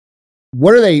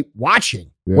what are they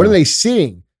watching? Yeah. What are they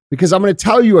seeing? Because I'm going to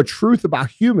tell you a truth about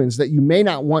humans that you may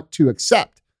not want to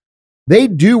accept. They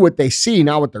do what they see,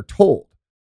 not what they're told.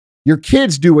 Your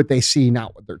kids do what they see,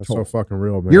 not what they're told. That's so fucking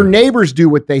real, man. Your neighbors do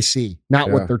what they see, not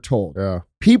what they're told. Yeah.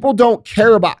 People don't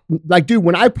care about, like, dude,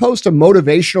 when I post a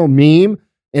motivational meme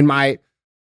in my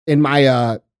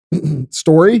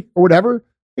story or whatever,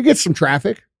 it gets some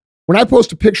traffic. When I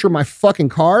post a picture of my fucking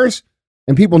cars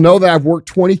and people know that I've worked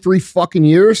 23 fucking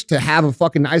years to have a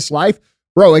fucking nice life,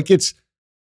 bro, it gets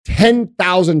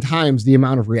 10,000 times the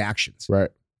amount of reactions.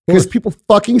 Right. Because people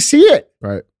fucking see it.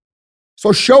 Right.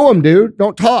 So show them, dude.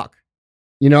 Don't talk,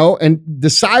 and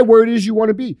decide where it is you want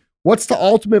to be. What's the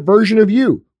ultimate version of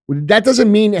you? That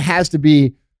doesn't mean it has to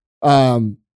be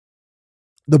the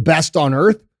best on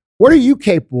earth. What are you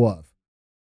capable of?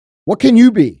 What can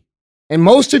you be? And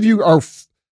most of you are,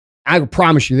 I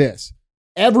promise you this,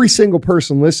 every single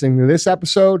person listening to this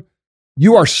episode,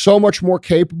 you are so much more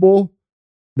capable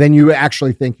than you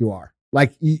actually think you are.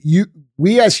 Like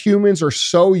we as humans are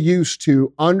so used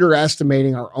to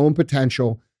underestimating our own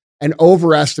potential and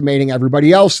overestimating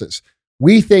everybody else's.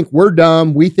 We think we're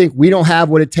dumb. We think we don't have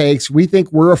what it takes. We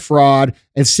think we're a fraud.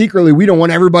 And secretly, we don't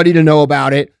want everybody to know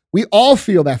about it. We all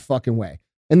feel that fucking way.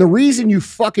 And the reason you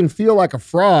fucking feel like a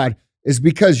fraud is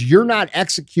because you're not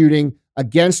executing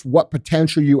against what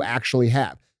potential you actually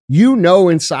have. You know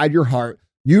inside your heart,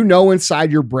 you know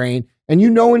inside your brain, and you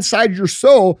know inside your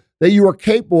soul that you are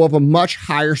capable of a much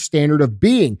higher standard of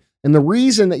being. And the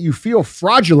reason that you feel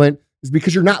fraudulent is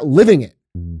because you're not living it.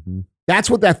 Mm-hmm.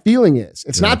 That's what that feeling is.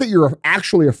 It's not that you're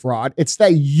actually a fraud. It's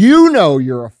that you know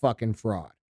you're a fucking fraud.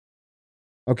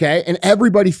 Okay? And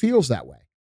everybody feels that way.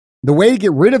 The way to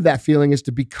get rid of that feeling is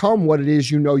to become what it is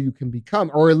you know you can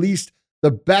become, or at least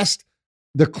the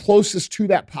closest to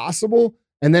that possible.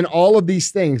 And then all of these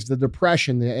things, the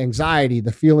depression, the anxiety,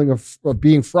 the feeling of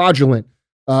being fraudulent,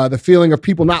 the feeling of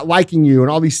people not liking you and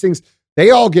all these things,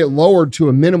 they all get lowered to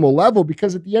a minimal level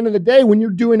because at the end of the day, when you're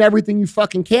doing everything you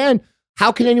fucking can,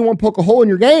 how can anyone poke a hole in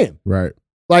your game? Right.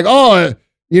 Like,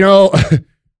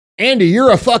 Andy,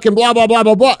 you're a fucking blah, blah, blah,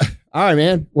 blah, blah. All right,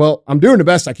 man. Well, I'm doing the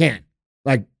best I can.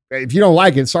 Like, if you don't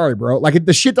like it, sorry, bro. Like,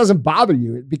 the shit doesn't bother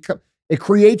you. It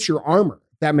creates your armor,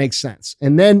 if that makes sense.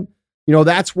 And then,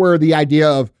 that's where the idea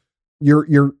of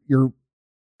your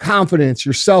confidence,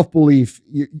 your self-belief,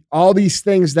 all these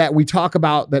things that we talk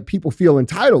about that people feel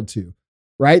entitled to,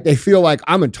 right? They feel like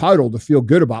I'm entitled to feel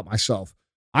good about myself.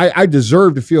 I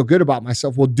deserve to feel good about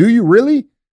myself. Well, do you really?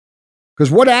 Because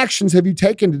what actions have you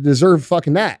taken to deserve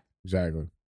fucking that? Exactly.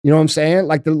 You know what I'm saying?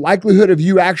 Like the likelihood of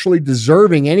you actually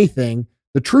deserving anything,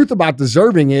 the truth about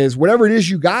deserving is whatever it is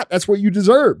you got, that's what you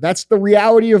deserve. That's the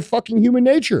reality of fucking human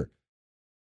nature.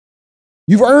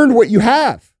 You've earned what you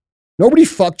have. Nobody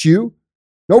fucked you.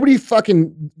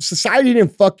 Society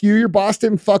didn't fuck you. Your boss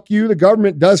didn't fuck you. The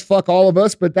government does fuck all of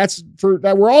us, but that's for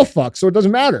that we're all fucked. So it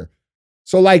doesn't matter.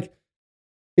 So like,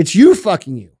 it's you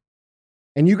fucking you.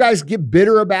 And you guys get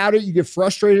bitter about it. You get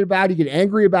frustrated about it. You get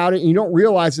angry about it. And you don't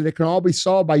realize that it can all be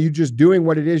solved by you just doing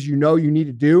what it is you know you need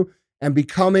to do and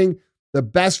becoming the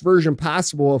best version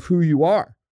possible of who you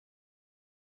are.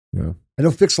 Yeah.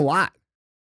 It'll fix a lot.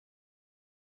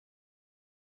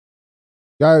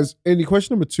 Guys, Andy,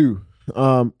 question number 2.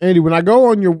 Andy, when I go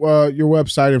on your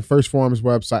website and First Form's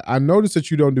website, I notice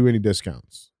that you don't do any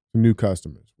discounts to new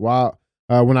customers. While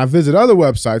when I visit other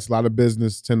websites, a lot of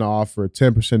businesses tend to offer a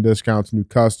 10% discount to new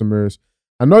customers.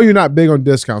 I know you're not big on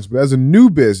discounts, but as a new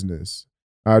business,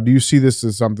 do you see this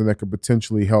as something that could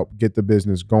potentially help get the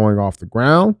business going off the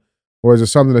ground? Or is it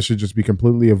something that should just be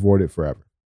completely avoided forever?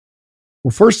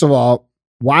 Well, first of all,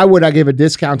 why would I give a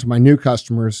discount to my new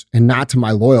customers and not to my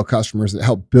loyal customers that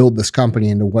help build this company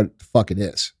into what the fuck it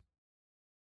is?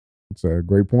 That's a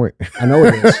great point. I know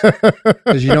it is.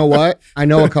 Because you know what? I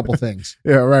know a couple things.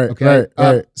 Yeah, right. Okay.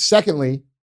 Right. Secondly,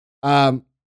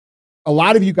 a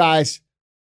lot of you guys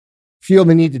feel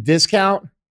the need to discount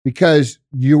because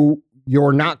you're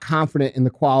not confident in the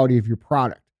quality of your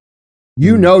product.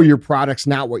 You know your product's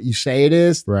not what you say it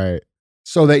is. Right.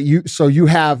 So you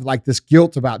have like this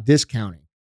guilt about discounting.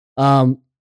 And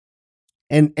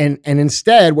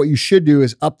instead what you should do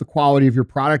is up the quality of your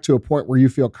product to a point where you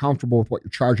feel comfortable with what you're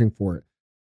charging for it.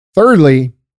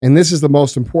 Thirdly, and this is the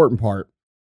most important part,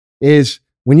 is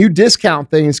when you discount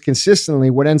things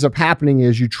consistently, what ends up happening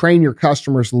is you train your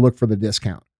customers to look for the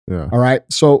discount. Yeah. All right.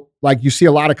 So like you see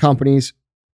a lot of companies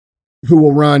who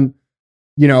will run,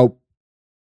 BOGO.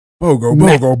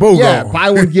 Yeah,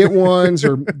 buy one, get ones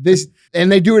or this,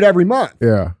 and they do it every month.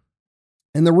 Yeah.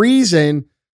 And the reason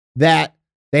that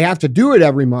they have to do it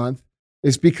every month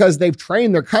is because they've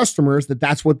trained their customers that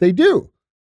that's what they do.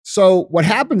 So what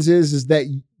happens is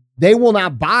that they will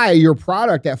not buy your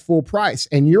product at full price.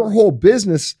 And your whole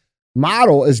business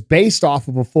model is based off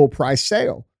of a full price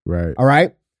sale. Right. All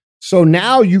right. So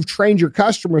now you've trained your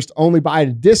customers to only buy at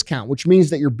a discount, which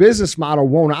means that your business model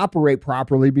won't operate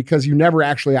properly because you never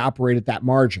actually operate at that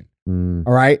margin.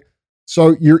 All right.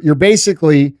 So you're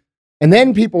basically, and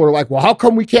then people are like, well, how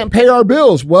come we can't pay our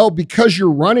bills? Well, because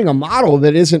you're running a model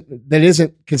that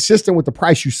isn't consistent with the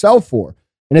price you sell for.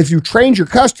 And if you trained your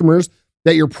customers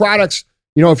that your products,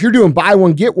 if you're doing buy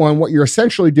one, get one, what you're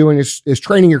essentially doing is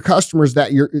training your customers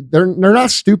that they're not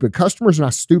stupid. Customers are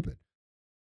not stupid.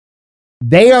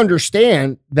 They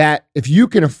understand that if you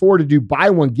can afford to do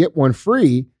buy one, get one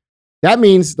free, that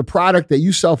means the product that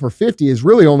you sell for $50 is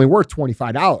really only worth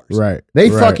 $25. Right.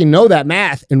 They fucking know that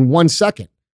math in 1 second.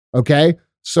 Okay.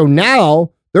 So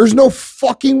now there's no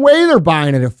fucking way they're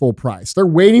buying it at full price. They're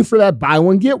waiting for that buy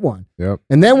one, get one. Yep.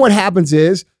 And then what happens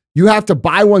is you have to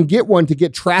buy one, get one to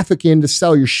get traffic in to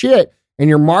sell your shit, and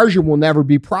your margin will never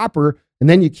be proper. And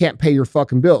then you can't pay your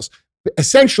fucking bills.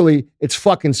 Essentially, it's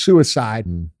fucking suicide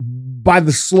by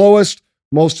the slowest,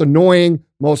 most annoying,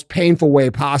 most painful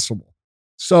way possible.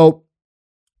 So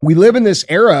we live in this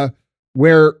era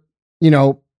where,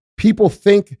 people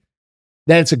think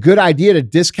that it's a good idea to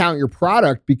discount your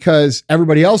product because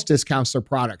everybody else discounts their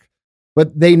product,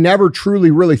 but they never truly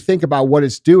really think about what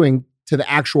it's doing to the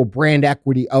actual brand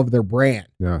equity of their brand.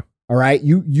 Yeah. All right.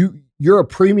 You're a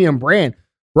premium brand,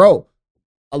 bro.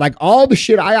 Like all the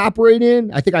shit I operate in,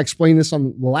 I think I explained this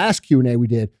on the last Q&A we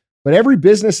did, but every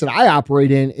business that I operate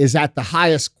in is at the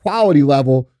highest quality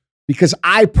level because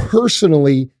I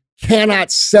personally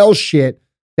cannot sell shit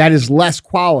that is less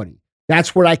quality.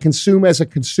 That's what I consume as a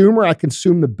consumer. I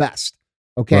consume the best.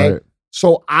 Okay. Right.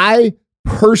 So I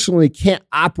personally can't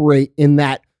operate in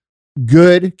that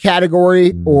good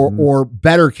category or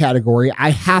better category. I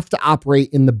have to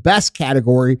operate in the best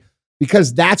category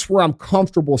because that's where I'm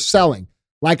comfortable selling.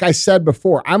 Like I said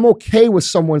before, I'm okay with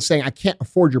someone saying I can't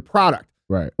afford your product.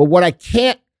 Right. But what I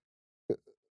can't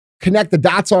connect the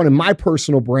dots on in my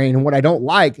personal brain and what I don't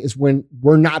like is when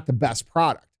we're not the best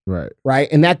product. Right. Right.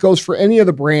 And that goes for any of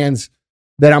the brands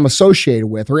that I'm associated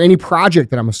with or any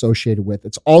project that I'm associated with.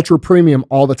 It's ultra premium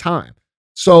all the time.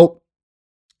 So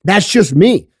that's just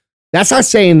me. That's not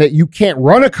saying that you can't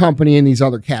run a company in these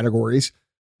other categories.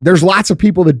 There's lots of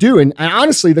people that do. And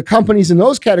honestly, the companies in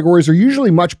those categories are usually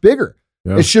much bigger.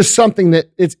 Yeah. It's just something that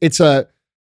it's a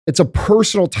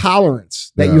personal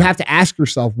tolerance that you have to ask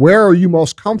yourself, where are you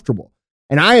most comfortable?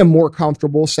 And I am more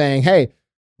comfortable saying, hey,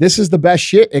 this is the best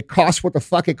shit. It costs what the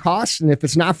fuck it costs. And if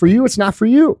it's not for you, it's not for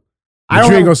you. But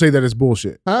you ain't gonna say that it's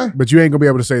bullshit. Huh? But you ain't gonna be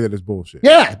able to say that it's bullshit.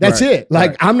 Yeah, that's it.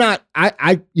 Like right. I'm not,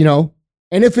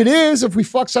 and if it is, if we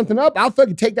fuck something up, I'll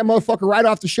fucking take that motherfucker right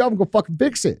off the shelf and go fucking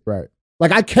fix it. Right.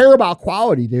 Like I care about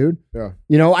quality, dude.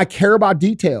 Yeah. I care about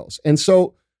details. And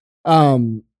so,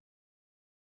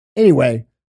 anyway,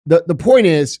 the point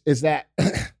is that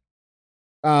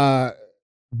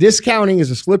discounting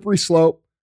is a slippery slope.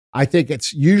 I think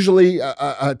it's usually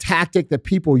a tactic that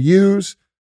people use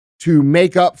to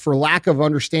make up for lack of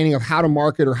understanding of how to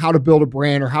market or how to build a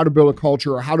brand or how to build a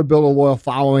culture or how to build a loyal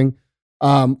following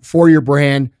for your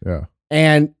brand. Yeah.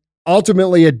 And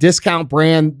ultimately, a discount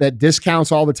brand that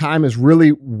discounts all the time is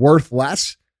really worth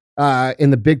less in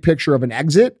the big picture of an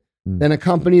exit than a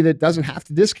company that doesn't have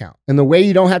to discount. And the way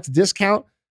you don't have to discount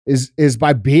is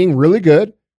by being really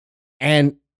good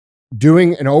and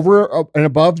doing an over and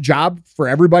above job for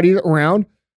everybody around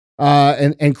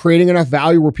and creating enough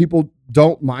value where people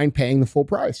don't mind paying the full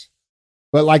price.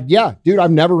 But like, yeah, dude,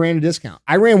 I've never ran a discount.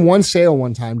 I ran one sale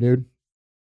one time, dude.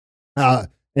 And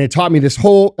it taught me that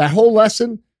whole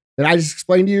lesson that I just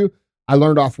explained to you. I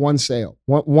learned off one sale,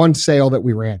 one sale that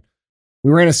we ran.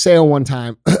 We ran a sale one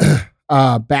time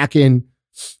back in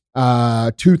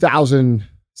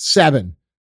 2007.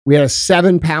 We had a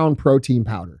 7-pound protein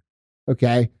powder.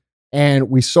 Okay. And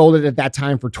we sold it at that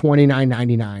time for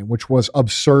 $29.99, which was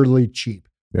absurdly cheap,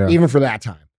 even for that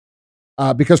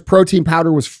time. Because protein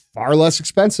powder was far less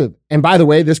expensive. And by the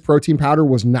way, this protein powder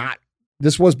was not,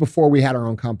 this was before we had our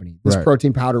own company. This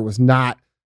protein powder was not,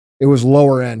 it was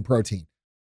lower end protein.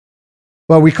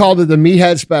 But we called it the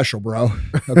Meathead Special, bro.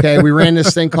 Okay. We ran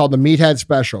this thing called the Meathead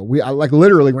Special. I like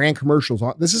literally ran commercials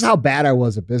on. This is how bad I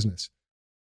was at business.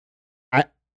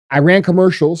 I ran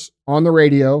commercials on the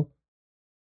radio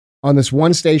on this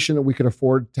one station that we could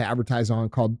afford to advertise on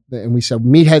and we said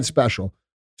Meathead Special,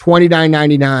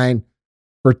 $29.99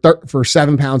 for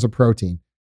 7 pounds of protein.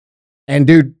 And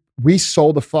dude, we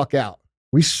sold the fuck out.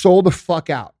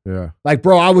 Yeah. Like,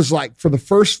 bro, I was like, for the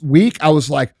first week, I was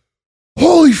like,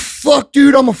 holy fuck,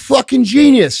 dude, I'm a fucking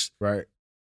genius. Right.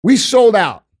 We sold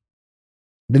out.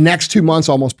 The next 2 months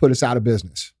almost put us out of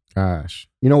business. Gosh.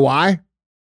 You know why?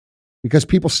 Because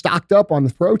people stocked up on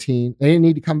the protein. They didn't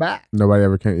need to come back. Nobody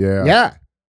ever came. Yeah. Yeah.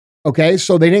 Okay.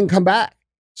 So they didn't come back.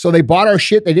 So they bought our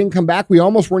shit. They didn't come back. We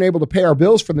almost weren't able to pay our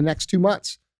bills for the next 2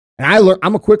 months. And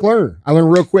I'm a quick learner. I learn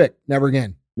real quick. Never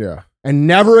again. Yeah. And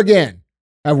never again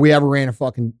have we ever ran a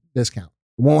fucking discount.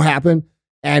 It won't happen.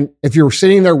 And if you're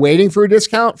sitting there waiting for a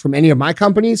discount from any of my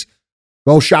companies,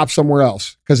 go shop somewhere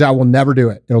else because I will never do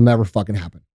it. It'll never fucking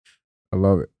happen. I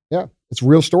love it. Yeah. It's a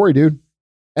real story, dude.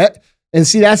 And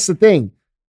see, that's the thing.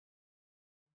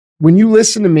 When you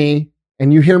listen to me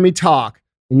and you hear me talk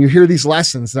and you hear these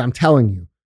lessons that I'm telling you,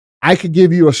 I could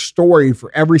give you a story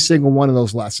for every single one of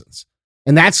those lessons.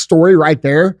 And that story right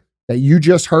there that you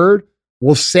just heard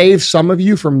will save some of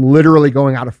you from literally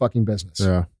going out of fucking business.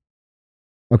 Yeah.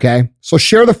 Okay. So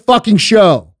share the fucking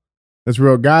show. That's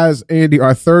real. Guys, Andy,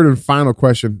 our third and final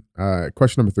question,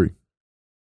 question number 3.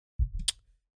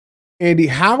 Andy,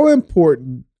 how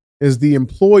important is the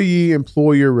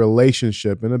employee-employer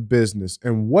relationship in a business,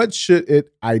 and what should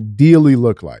it ideally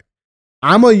look like?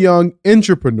 I'm a young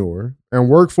entrepreneur and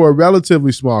work for a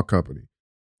relatively small company.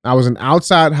 I was an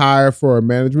outside hire for a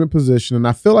management position, and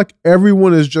I feel like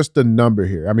everyone is just a number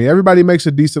here. I mean, everybody makes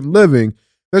a decent living.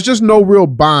 There's just no real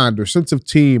bond or sense of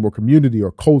team or community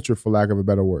or culture, for lack of a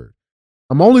better word.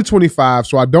 I'm only 25,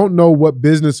 so I don't know what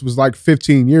business was like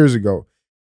 15 years ago.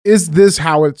 Is this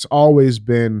how it's always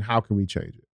been? How can we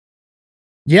change it?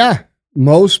 Yeah,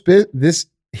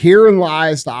 herein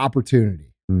lies the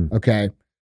opportunity. Okay,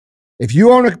 if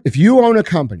you own a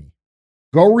company,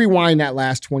 go rewind that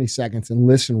last 20 seconds and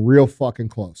listen real fucking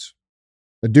close.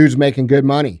 The dude's making good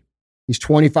money. He's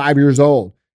 25 years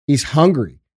old. He's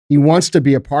hungry. He wants to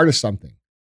be a part of something,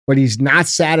 but he's not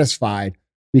satisfied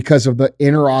because of the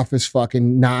inner office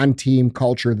fucking non-team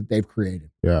culture that they've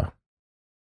created. Yeah.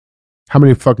 How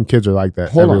many fucking kids are like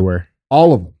that everywhere?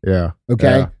 All of them. Yeah.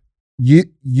 Okay. Yeah.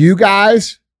 You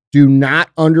guys do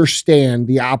not understand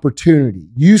the opportunity.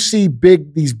 You see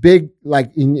these big,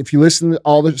 like if you listen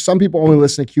to some people only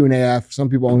listen to QNAF, some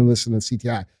people only listen to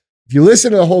CTI. If you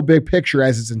listen to the whole big picture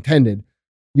as it's intended,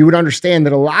 you would understand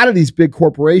that a lot of these big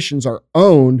corporations are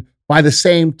owned by the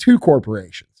same 2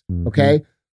 corporations. Mm-hmm. Okay.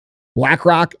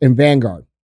 BlackRock and Vanguard.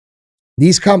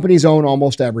 These companies own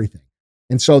almost everything.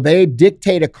 And so they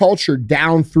dictate a culture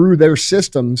down through their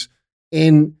systems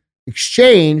in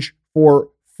exchange for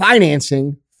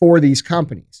financing for these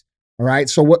companies. All right.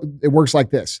 So it works like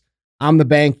this. I'm the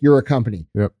bank. You're a company.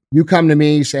 Yep. You come to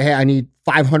me, you say, hey, I need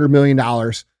 $500 million.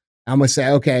 I'm going to say,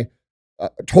 okay,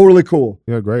 totally cool.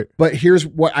 Yeah, great. But here's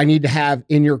what I need to have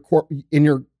in your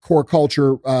core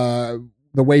culture.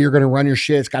 The way you're going to run your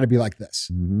shit, it's got to be like this.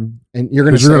 Mm-hmm. And you're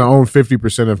going to own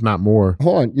 50%, if not more.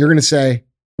 Hold on. You're going to say,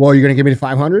 well, you're going to give me the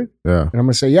 500? Yeah. And I'm going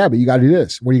to say, yeah, but you got to do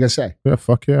this. What are you going to say? Yeah,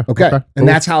 fuck yeah. Okay. And cool.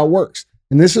 That's how it works.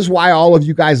 And this is why all of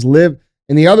you guys live.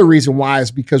 And the other reason why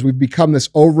is because we've become this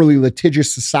overly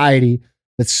litigious society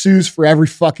that sues for every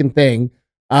fucking thing.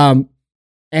 And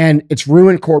it's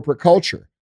ruined corporate culture.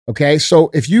 Okay.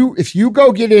 So if you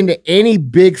go get into any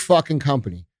big fucking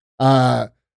company,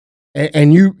 and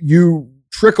you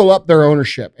trickle up their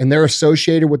ownership and they're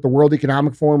associated with the World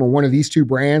Economic Forum or one of these 2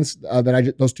 brands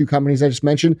those 2 companies I just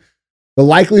mentioned, the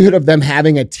likelihood of them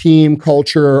having a team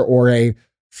culture or a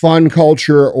fun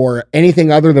culture or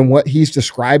anything other than what he's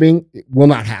describing will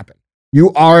not happen.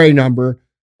 You are a number.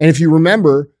 And if you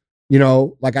remember,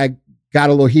 like I got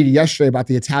a little heated yesterday about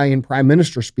the Italian prime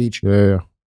minister speech. Yeah.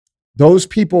 Those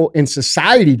people in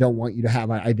society don't want you to have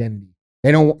an identity.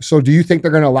 They don't. So do you think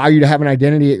they're going to allow you to have an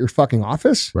identity at your fucking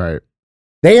office? Right.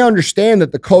 They understand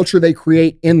that the culture they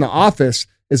create in the office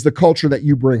is the culture that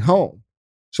you bring home.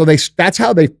 So that's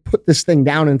how they put this thing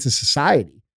down into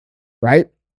society, right?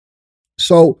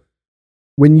 So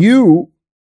when you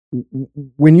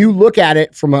when you look at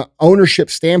it from an ownership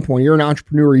standpoint, you're an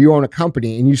entrepreneur, you own a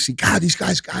company, and you see, God, these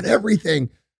guys got everything.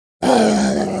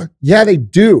 Yeah, they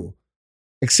do.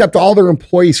 Except all their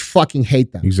employees fucking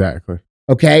hate them. Exactly.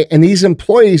 Okay. And these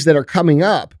employees that are coming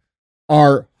up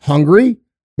are hungry.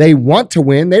 They want to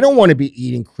win. They don't want to be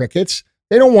eating crickets.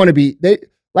 They don't want to be,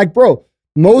 bro,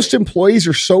 most employees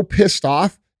are so pissed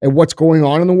off at what's going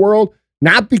on in the world,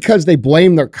 not because they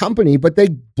blame their company, but they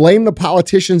blame the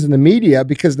politicians and the media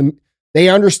because they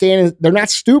understand they're not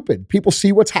stupid. People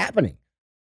see what's happening.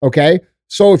 Okay.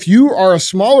 So if you are a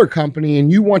smaller company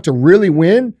and you want to really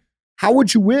win, how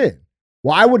would you win?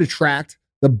 Well, I would attract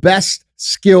the best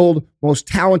skilled, most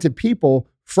talented people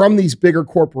from these bigger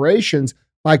corporations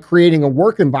by creating a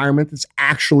work environment that's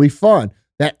actually fun,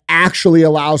 that actually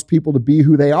allows people to be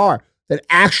who they are, that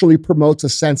actually promotes a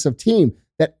sense of team,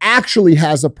 that actually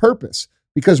has a purpose,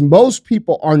 because most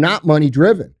people are not money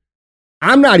driven.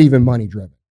 I'm not even money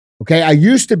driven. Okay. I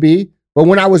used to be, but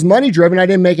when I was money driven, I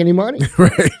didn't make any money.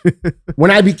 Right.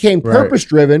 When I became purpose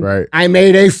driven, Right. I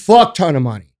made a fuck ton of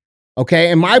money.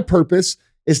 Okay. And my purpose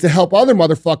is to help other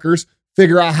motherfuckers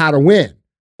figure out how to win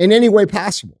in any way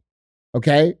possible.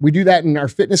 Okay. We do that in our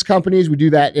fitness companies. We do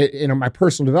that in my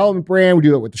personal development brand. We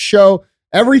do it with the show.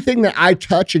 Everything that I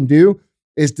touch and do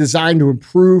is designed to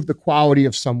improve the quality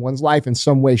of someone's life in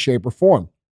some way, shape, or form.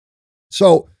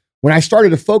 So when I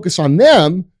started to focus on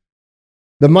them,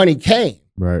 the money came.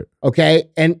 Right. Okay.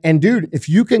 And dude, if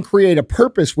you can create a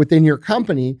purpose within your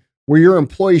company where your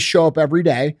employees show up every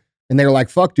day and they're like,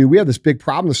 fuck, dude, we have this big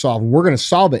problem to solve and we're going to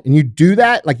solve it. And you do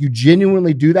that, like you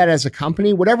genuinely do that as a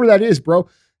company, whatever that is, bro.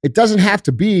 It doesn't have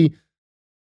to be,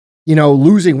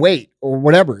 losing weight or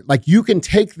whatever. Like you can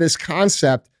take this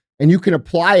concept and you can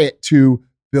apply it to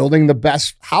building the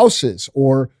best houses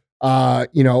or,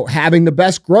 having the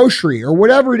best grocery or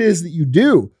whatever it is that you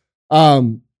do.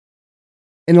 And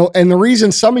the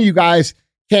reason some of you guys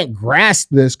can't grasp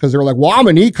this because they're like, well, I'm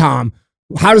an e-com.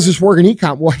 How does this work in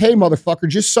e-com? Well, hey, motherfucker,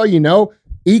 just so you know,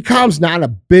 e-com's not a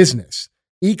business.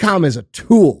 E-com is a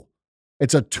tool.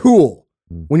 It's a tool.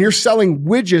 When you're selling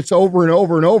widgets over and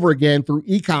over and over again through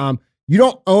e-com, you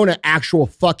don't own an actual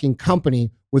fucking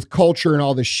company with culture and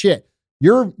all this shit.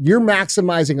 You're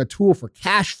maximizing a tool for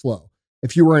cash flow.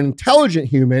 If you were an intelligent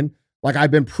human, like I've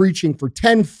been preaching for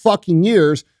 10 fucking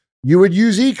years, you would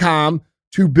use e-com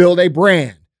to build a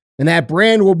brand. And that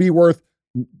brand will be worth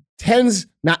tens,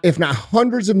 if not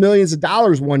hundreds of millions of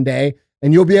dollars one day,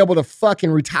 and you'll be able to fucking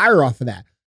retire off of that.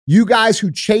 You guys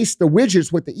who chase the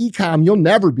widgets with the e-com, you'll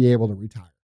never be able to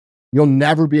retire. You'll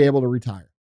never be able to retire.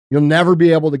 You'll never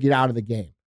be able to get out of the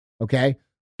game. Okay.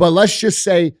 But let's just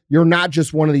say you're not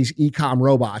just one of these e-com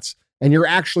robots and you're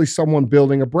actually someone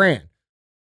building a brand.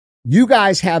 You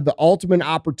guys have the ultimate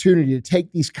opportunity to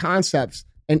take these concepts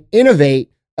and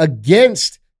innovate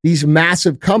against these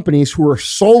massive companies who are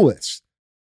soulless.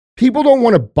 People don't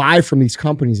want to buy from these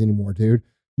companies anymore, dude.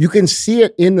 You can see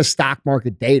it in the stock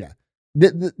market data.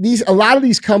 A lot of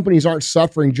these companies aren't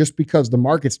suffering just because the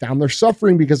market's down. They're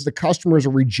suffering because the customers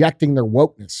are rejecting their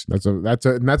wokeness.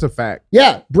 That's a fact.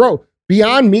 Yeah, bro.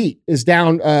 Beyond Meat is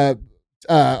down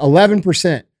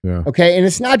 11%. Yeah. Okay, and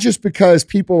it's not just because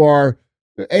people aren't,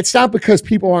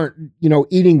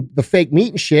 eating the fake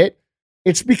meat and shit.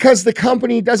 It's because the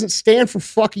company doesn't stand for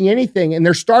fucking anything, and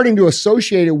they're starting to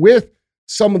associate it with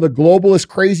some of the globalist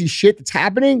crazy shit that's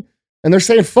happening, and they're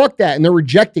saying fuck that, and they're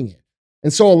rejecting it.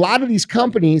 And so a lot of these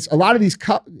companies,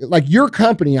 like your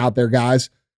company out there, guys,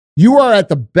 you are at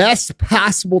the best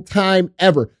possible time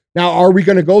ever. Now, are we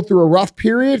going to go through a rough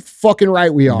period? Fucking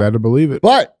right we are. Better believe it.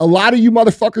 But a lot of you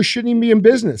motherfuckers shouldn't even be in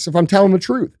business, if I'm telling the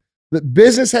truth. The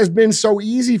business has been so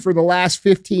easy for the last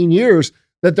 15 years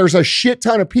that there's a shit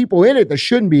ton of people in it that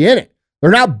shouldn't be in it.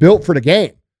 They're not built for the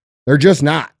game. They're just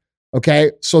not.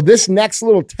 Okay. So this next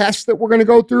little test that we're going to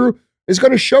go through is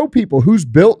going to show people who's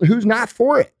built and who's not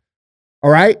for it. All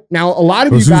right. Now, a lot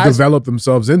of you guys develop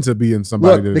themselves into being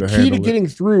somebody. Look, the key to getting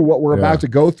through what we're about to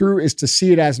go through is to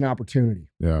see it as an opportunity.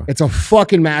 Yeah. It's a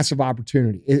fucking massive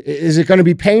opportunity. Is it going to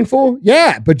be painful?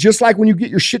 Yeah. But just like when you get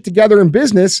your shit together in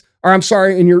business, or I'm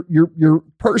sorry, in your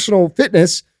personal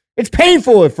fitness, it's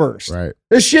painful at first. Right.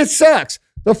 This shit sucks.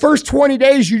 The first 20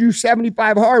 days you do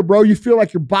 75 hard, bro, you feel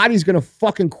like your body's going to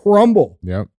fucking crumble.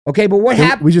 Yep. Okay, but what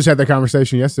happened? We just had that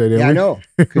conversation yesterday, didn't we? I know,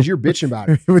 because you're bitching about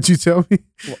it. What you tell me?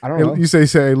 Well, I don't know. You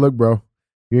say, look, bro,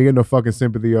 you ain't getting no fucking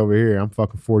sympathy over here. I'm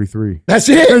fucking 43. That's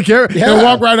it. They'll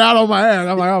walk right out on my ass.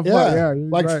 I'm like, oh, fuck, yeah.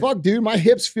 Like, right. fuck, dude, my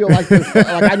hips feel like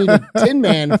I need a Tin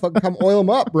Man to fucking come oil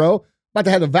them up, bro. About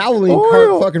to have the Valvoline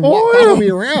cart fucking follow me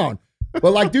around.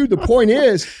 But like, dude, the point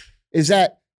is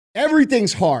that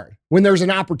everything's hard when there's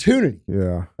an opportunity.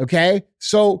 Yeah. Okay.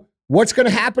 So what's going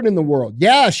to happen in the world?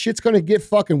 Yeah, shit's going to get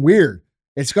fucking weird.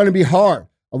 It's going to be hard.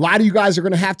 A lot of you guys are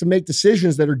going to have to make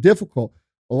decisions that are difficult.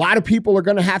 A lot of people are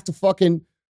going to have to fucking,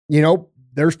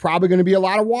 there's probably going to be a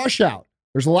lot of washout.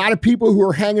 There's a lot of people who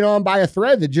are hanging on by a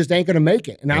thread that just ain't going to make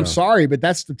it. And I'm sorry, but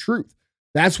that's the truth.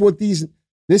 That's what this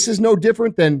is no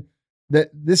different than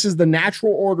that. This is the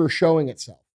natural order showing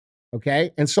itself.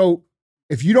 Okay. And so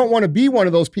if you don't want to be one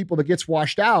of those people that gets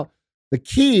washed out, the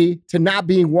key to not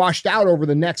being washed out over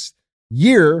the next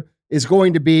year is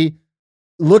going to be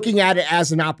looking at it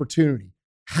as an opportunity.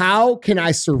 How can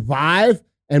I survive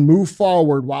and move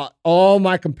forward while all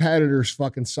my competitors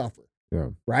fucking suffer? Yeah.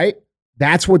 Right?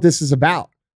 That's what this is about.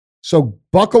 So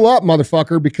buckle up,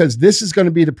 motherfucker, because this is going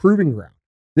to be the proving ground.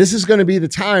 This is going to be the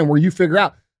time where you figure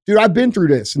out, dude, I've been through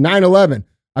this in 9/11.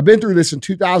 I've been through this in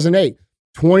 2008,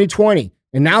 2020.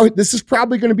 And now this is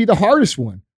probably going to be the hardest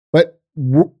one. But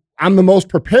I'm the most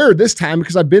prepared this time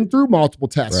because I've been through multiple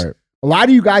tests. Right. A lot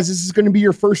of you guys, this is going to be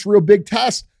your first real big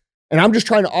test. And I'm just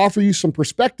trying to offer you some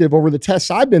perspective over the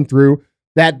tests I've been through,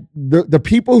 that the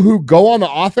people who go on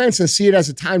the offense and see it as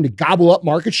a time to gobble up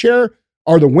market share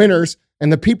are the winners.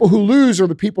 And the people who lose are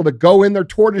the people that go in their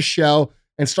tortoise shell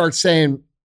and start saying,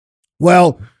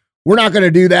 well, we're not going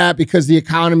to do that because the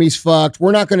economy's fucked.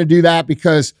 We're not going to do that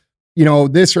because,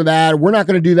 this or that. We're not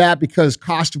going to do that because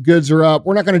cost of goods are up.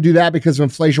 We're not going to do that because of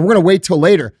inflation. We're going to wait till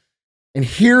later. And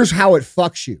here's how it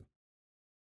fucks you.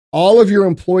 All of your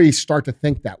employees start to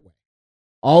think that way.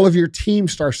 All of your team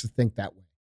starts to think that way.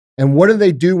 And what do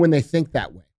they do when they think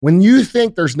that way? When you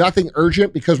think there's nothing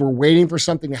urgent because we're waiting for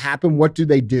something to happen, what do?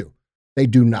 They do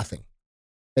nothing.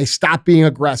 They stop being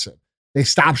aggressive. They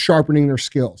stop sharpening their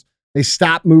skills. They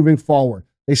stop moving forward.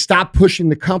 They stop pushing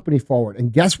the company forward.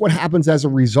 And guess what happens as a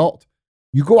result?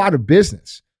 You go out of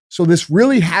business. So this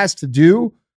really has to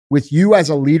do with you as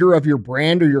a leader of your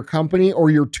brand or your company or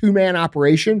your two-man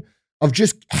operation of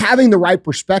just having the right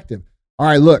perspective. All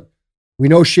right, look, we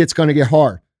know shit's going to get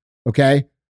hard, okay?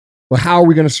 But how are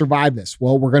we going to survive this?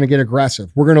 Well, we're going to get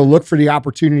aggressive. We're going to look for the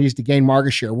opportunities to gain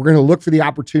market share. We're going to look for the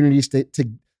opportunities to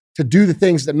do the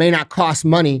things that may not cost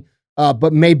money,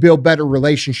 but may build better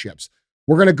relationships.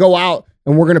 We're going to go out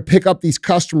and we're going to pick up these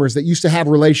customers that used to have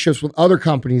relationships with other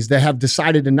companies that have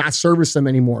decided to not service them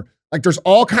anymore. Like, there's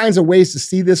all kinds of ways to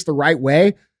see this the right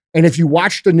way. And if you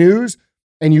watch the news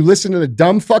and you listen to the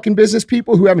dumb fucking business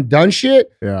people who haven't done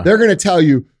shit, they're going to tell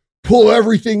you, pull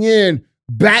everything in,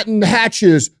 batten the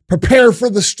hatches, prepare for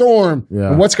the storm.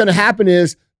 And what's going to happen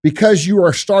is, because you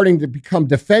are starting to become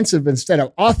defensive instead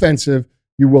of offensive,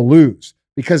 you will lose,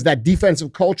 because that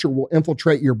defensive culture will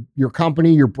infiltrate your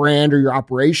company, your brand, or your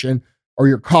operation, or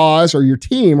your cause, or your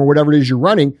team, or whatever it is you're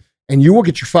running, and you will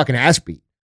get your fucking ass beat.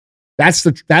 That's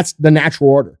the natural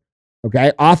order.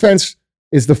 Okay? Offense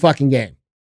is the fucking game.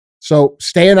 So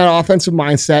stay in that offensive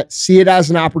mindset, see it as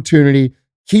an opportunity,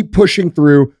 keep pushing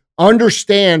through,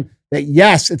 understand that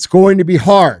yes, it's going to be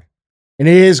hard, and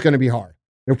it is going to be hard.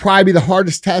 It'll probably be the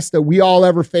hardest test that we all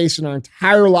ever face in our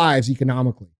entire lives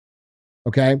economically.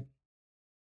 Okay?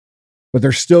 But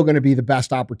there's still going to be the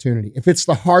best opportunity. If it's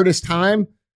the hardest time,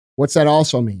 what's that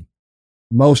also mean?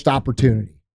 Most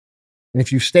opportunity. And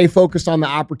if you stay focused on the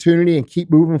opportunity and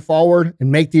keep moving forward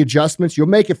and make the adjustments, you'll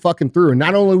make it fucking through. And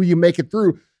not only will you make it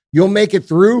through, you'll make it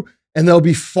through, and there'll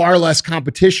be far less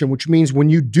competition, which means when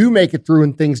you do make it through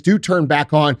and things do turn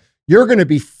back on, you're going to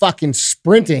be fucking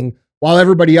sprinting while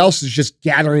everybody else is just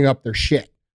gathering up their shit.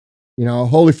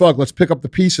 Holy fuck, let's pick up the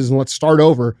pieces and let's start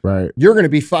over. Right. You're going to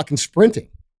be fucking sprinting.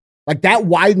 Like, that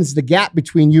widens the gap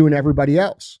between you and everybody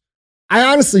else. I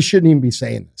honestly shouldn't even be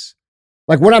saying this.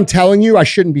 Like, what I'm telling you, I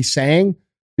shouldn't be saying,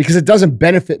 because it doesn't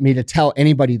benefit me to tell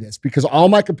anybody this, because all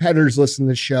my competitors listen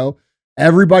to this show.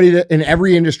 Everybody that in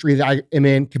every industry that I am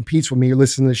in competes with me or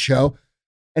listen to this show,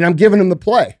 and I'm giving them the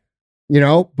play,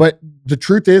 but the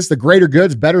truth is, the greater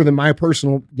good's better than my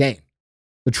personal gain.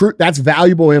 The truth, that's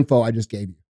valuable info I just gave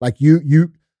you. Like,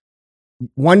 you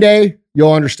one day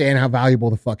you'll understand how valuable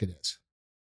the fuck it is.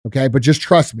 Okay. But just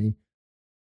trust me,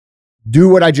 do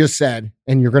what I just said,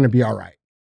 and you're going to be all right.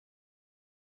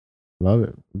 Love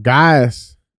it.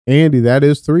 Guys, Andy, that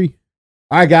is 3.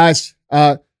 All right, guys.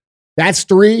 That's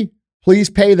 3.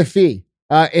 Please pay the fee.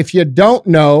 If you don't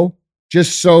know,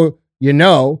 just so you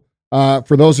know,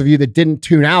 for those of you that didn't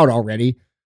tune out already,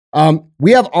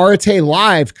 we have Arete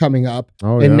Live coming up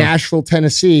in Nashville,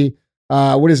 Tennessee.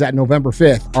 What is that? November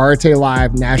 5th. Arete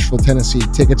Live, Nashville, Tennessee.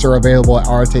 Tickets are available at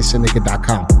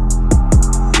aretesyndicate.com.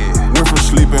 Went from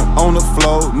sleeping on the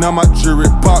floor, now my jewelry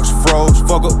box froze.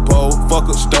 Fuck a bowl, fuck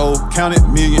a stove, counted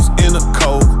millions in a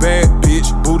cold.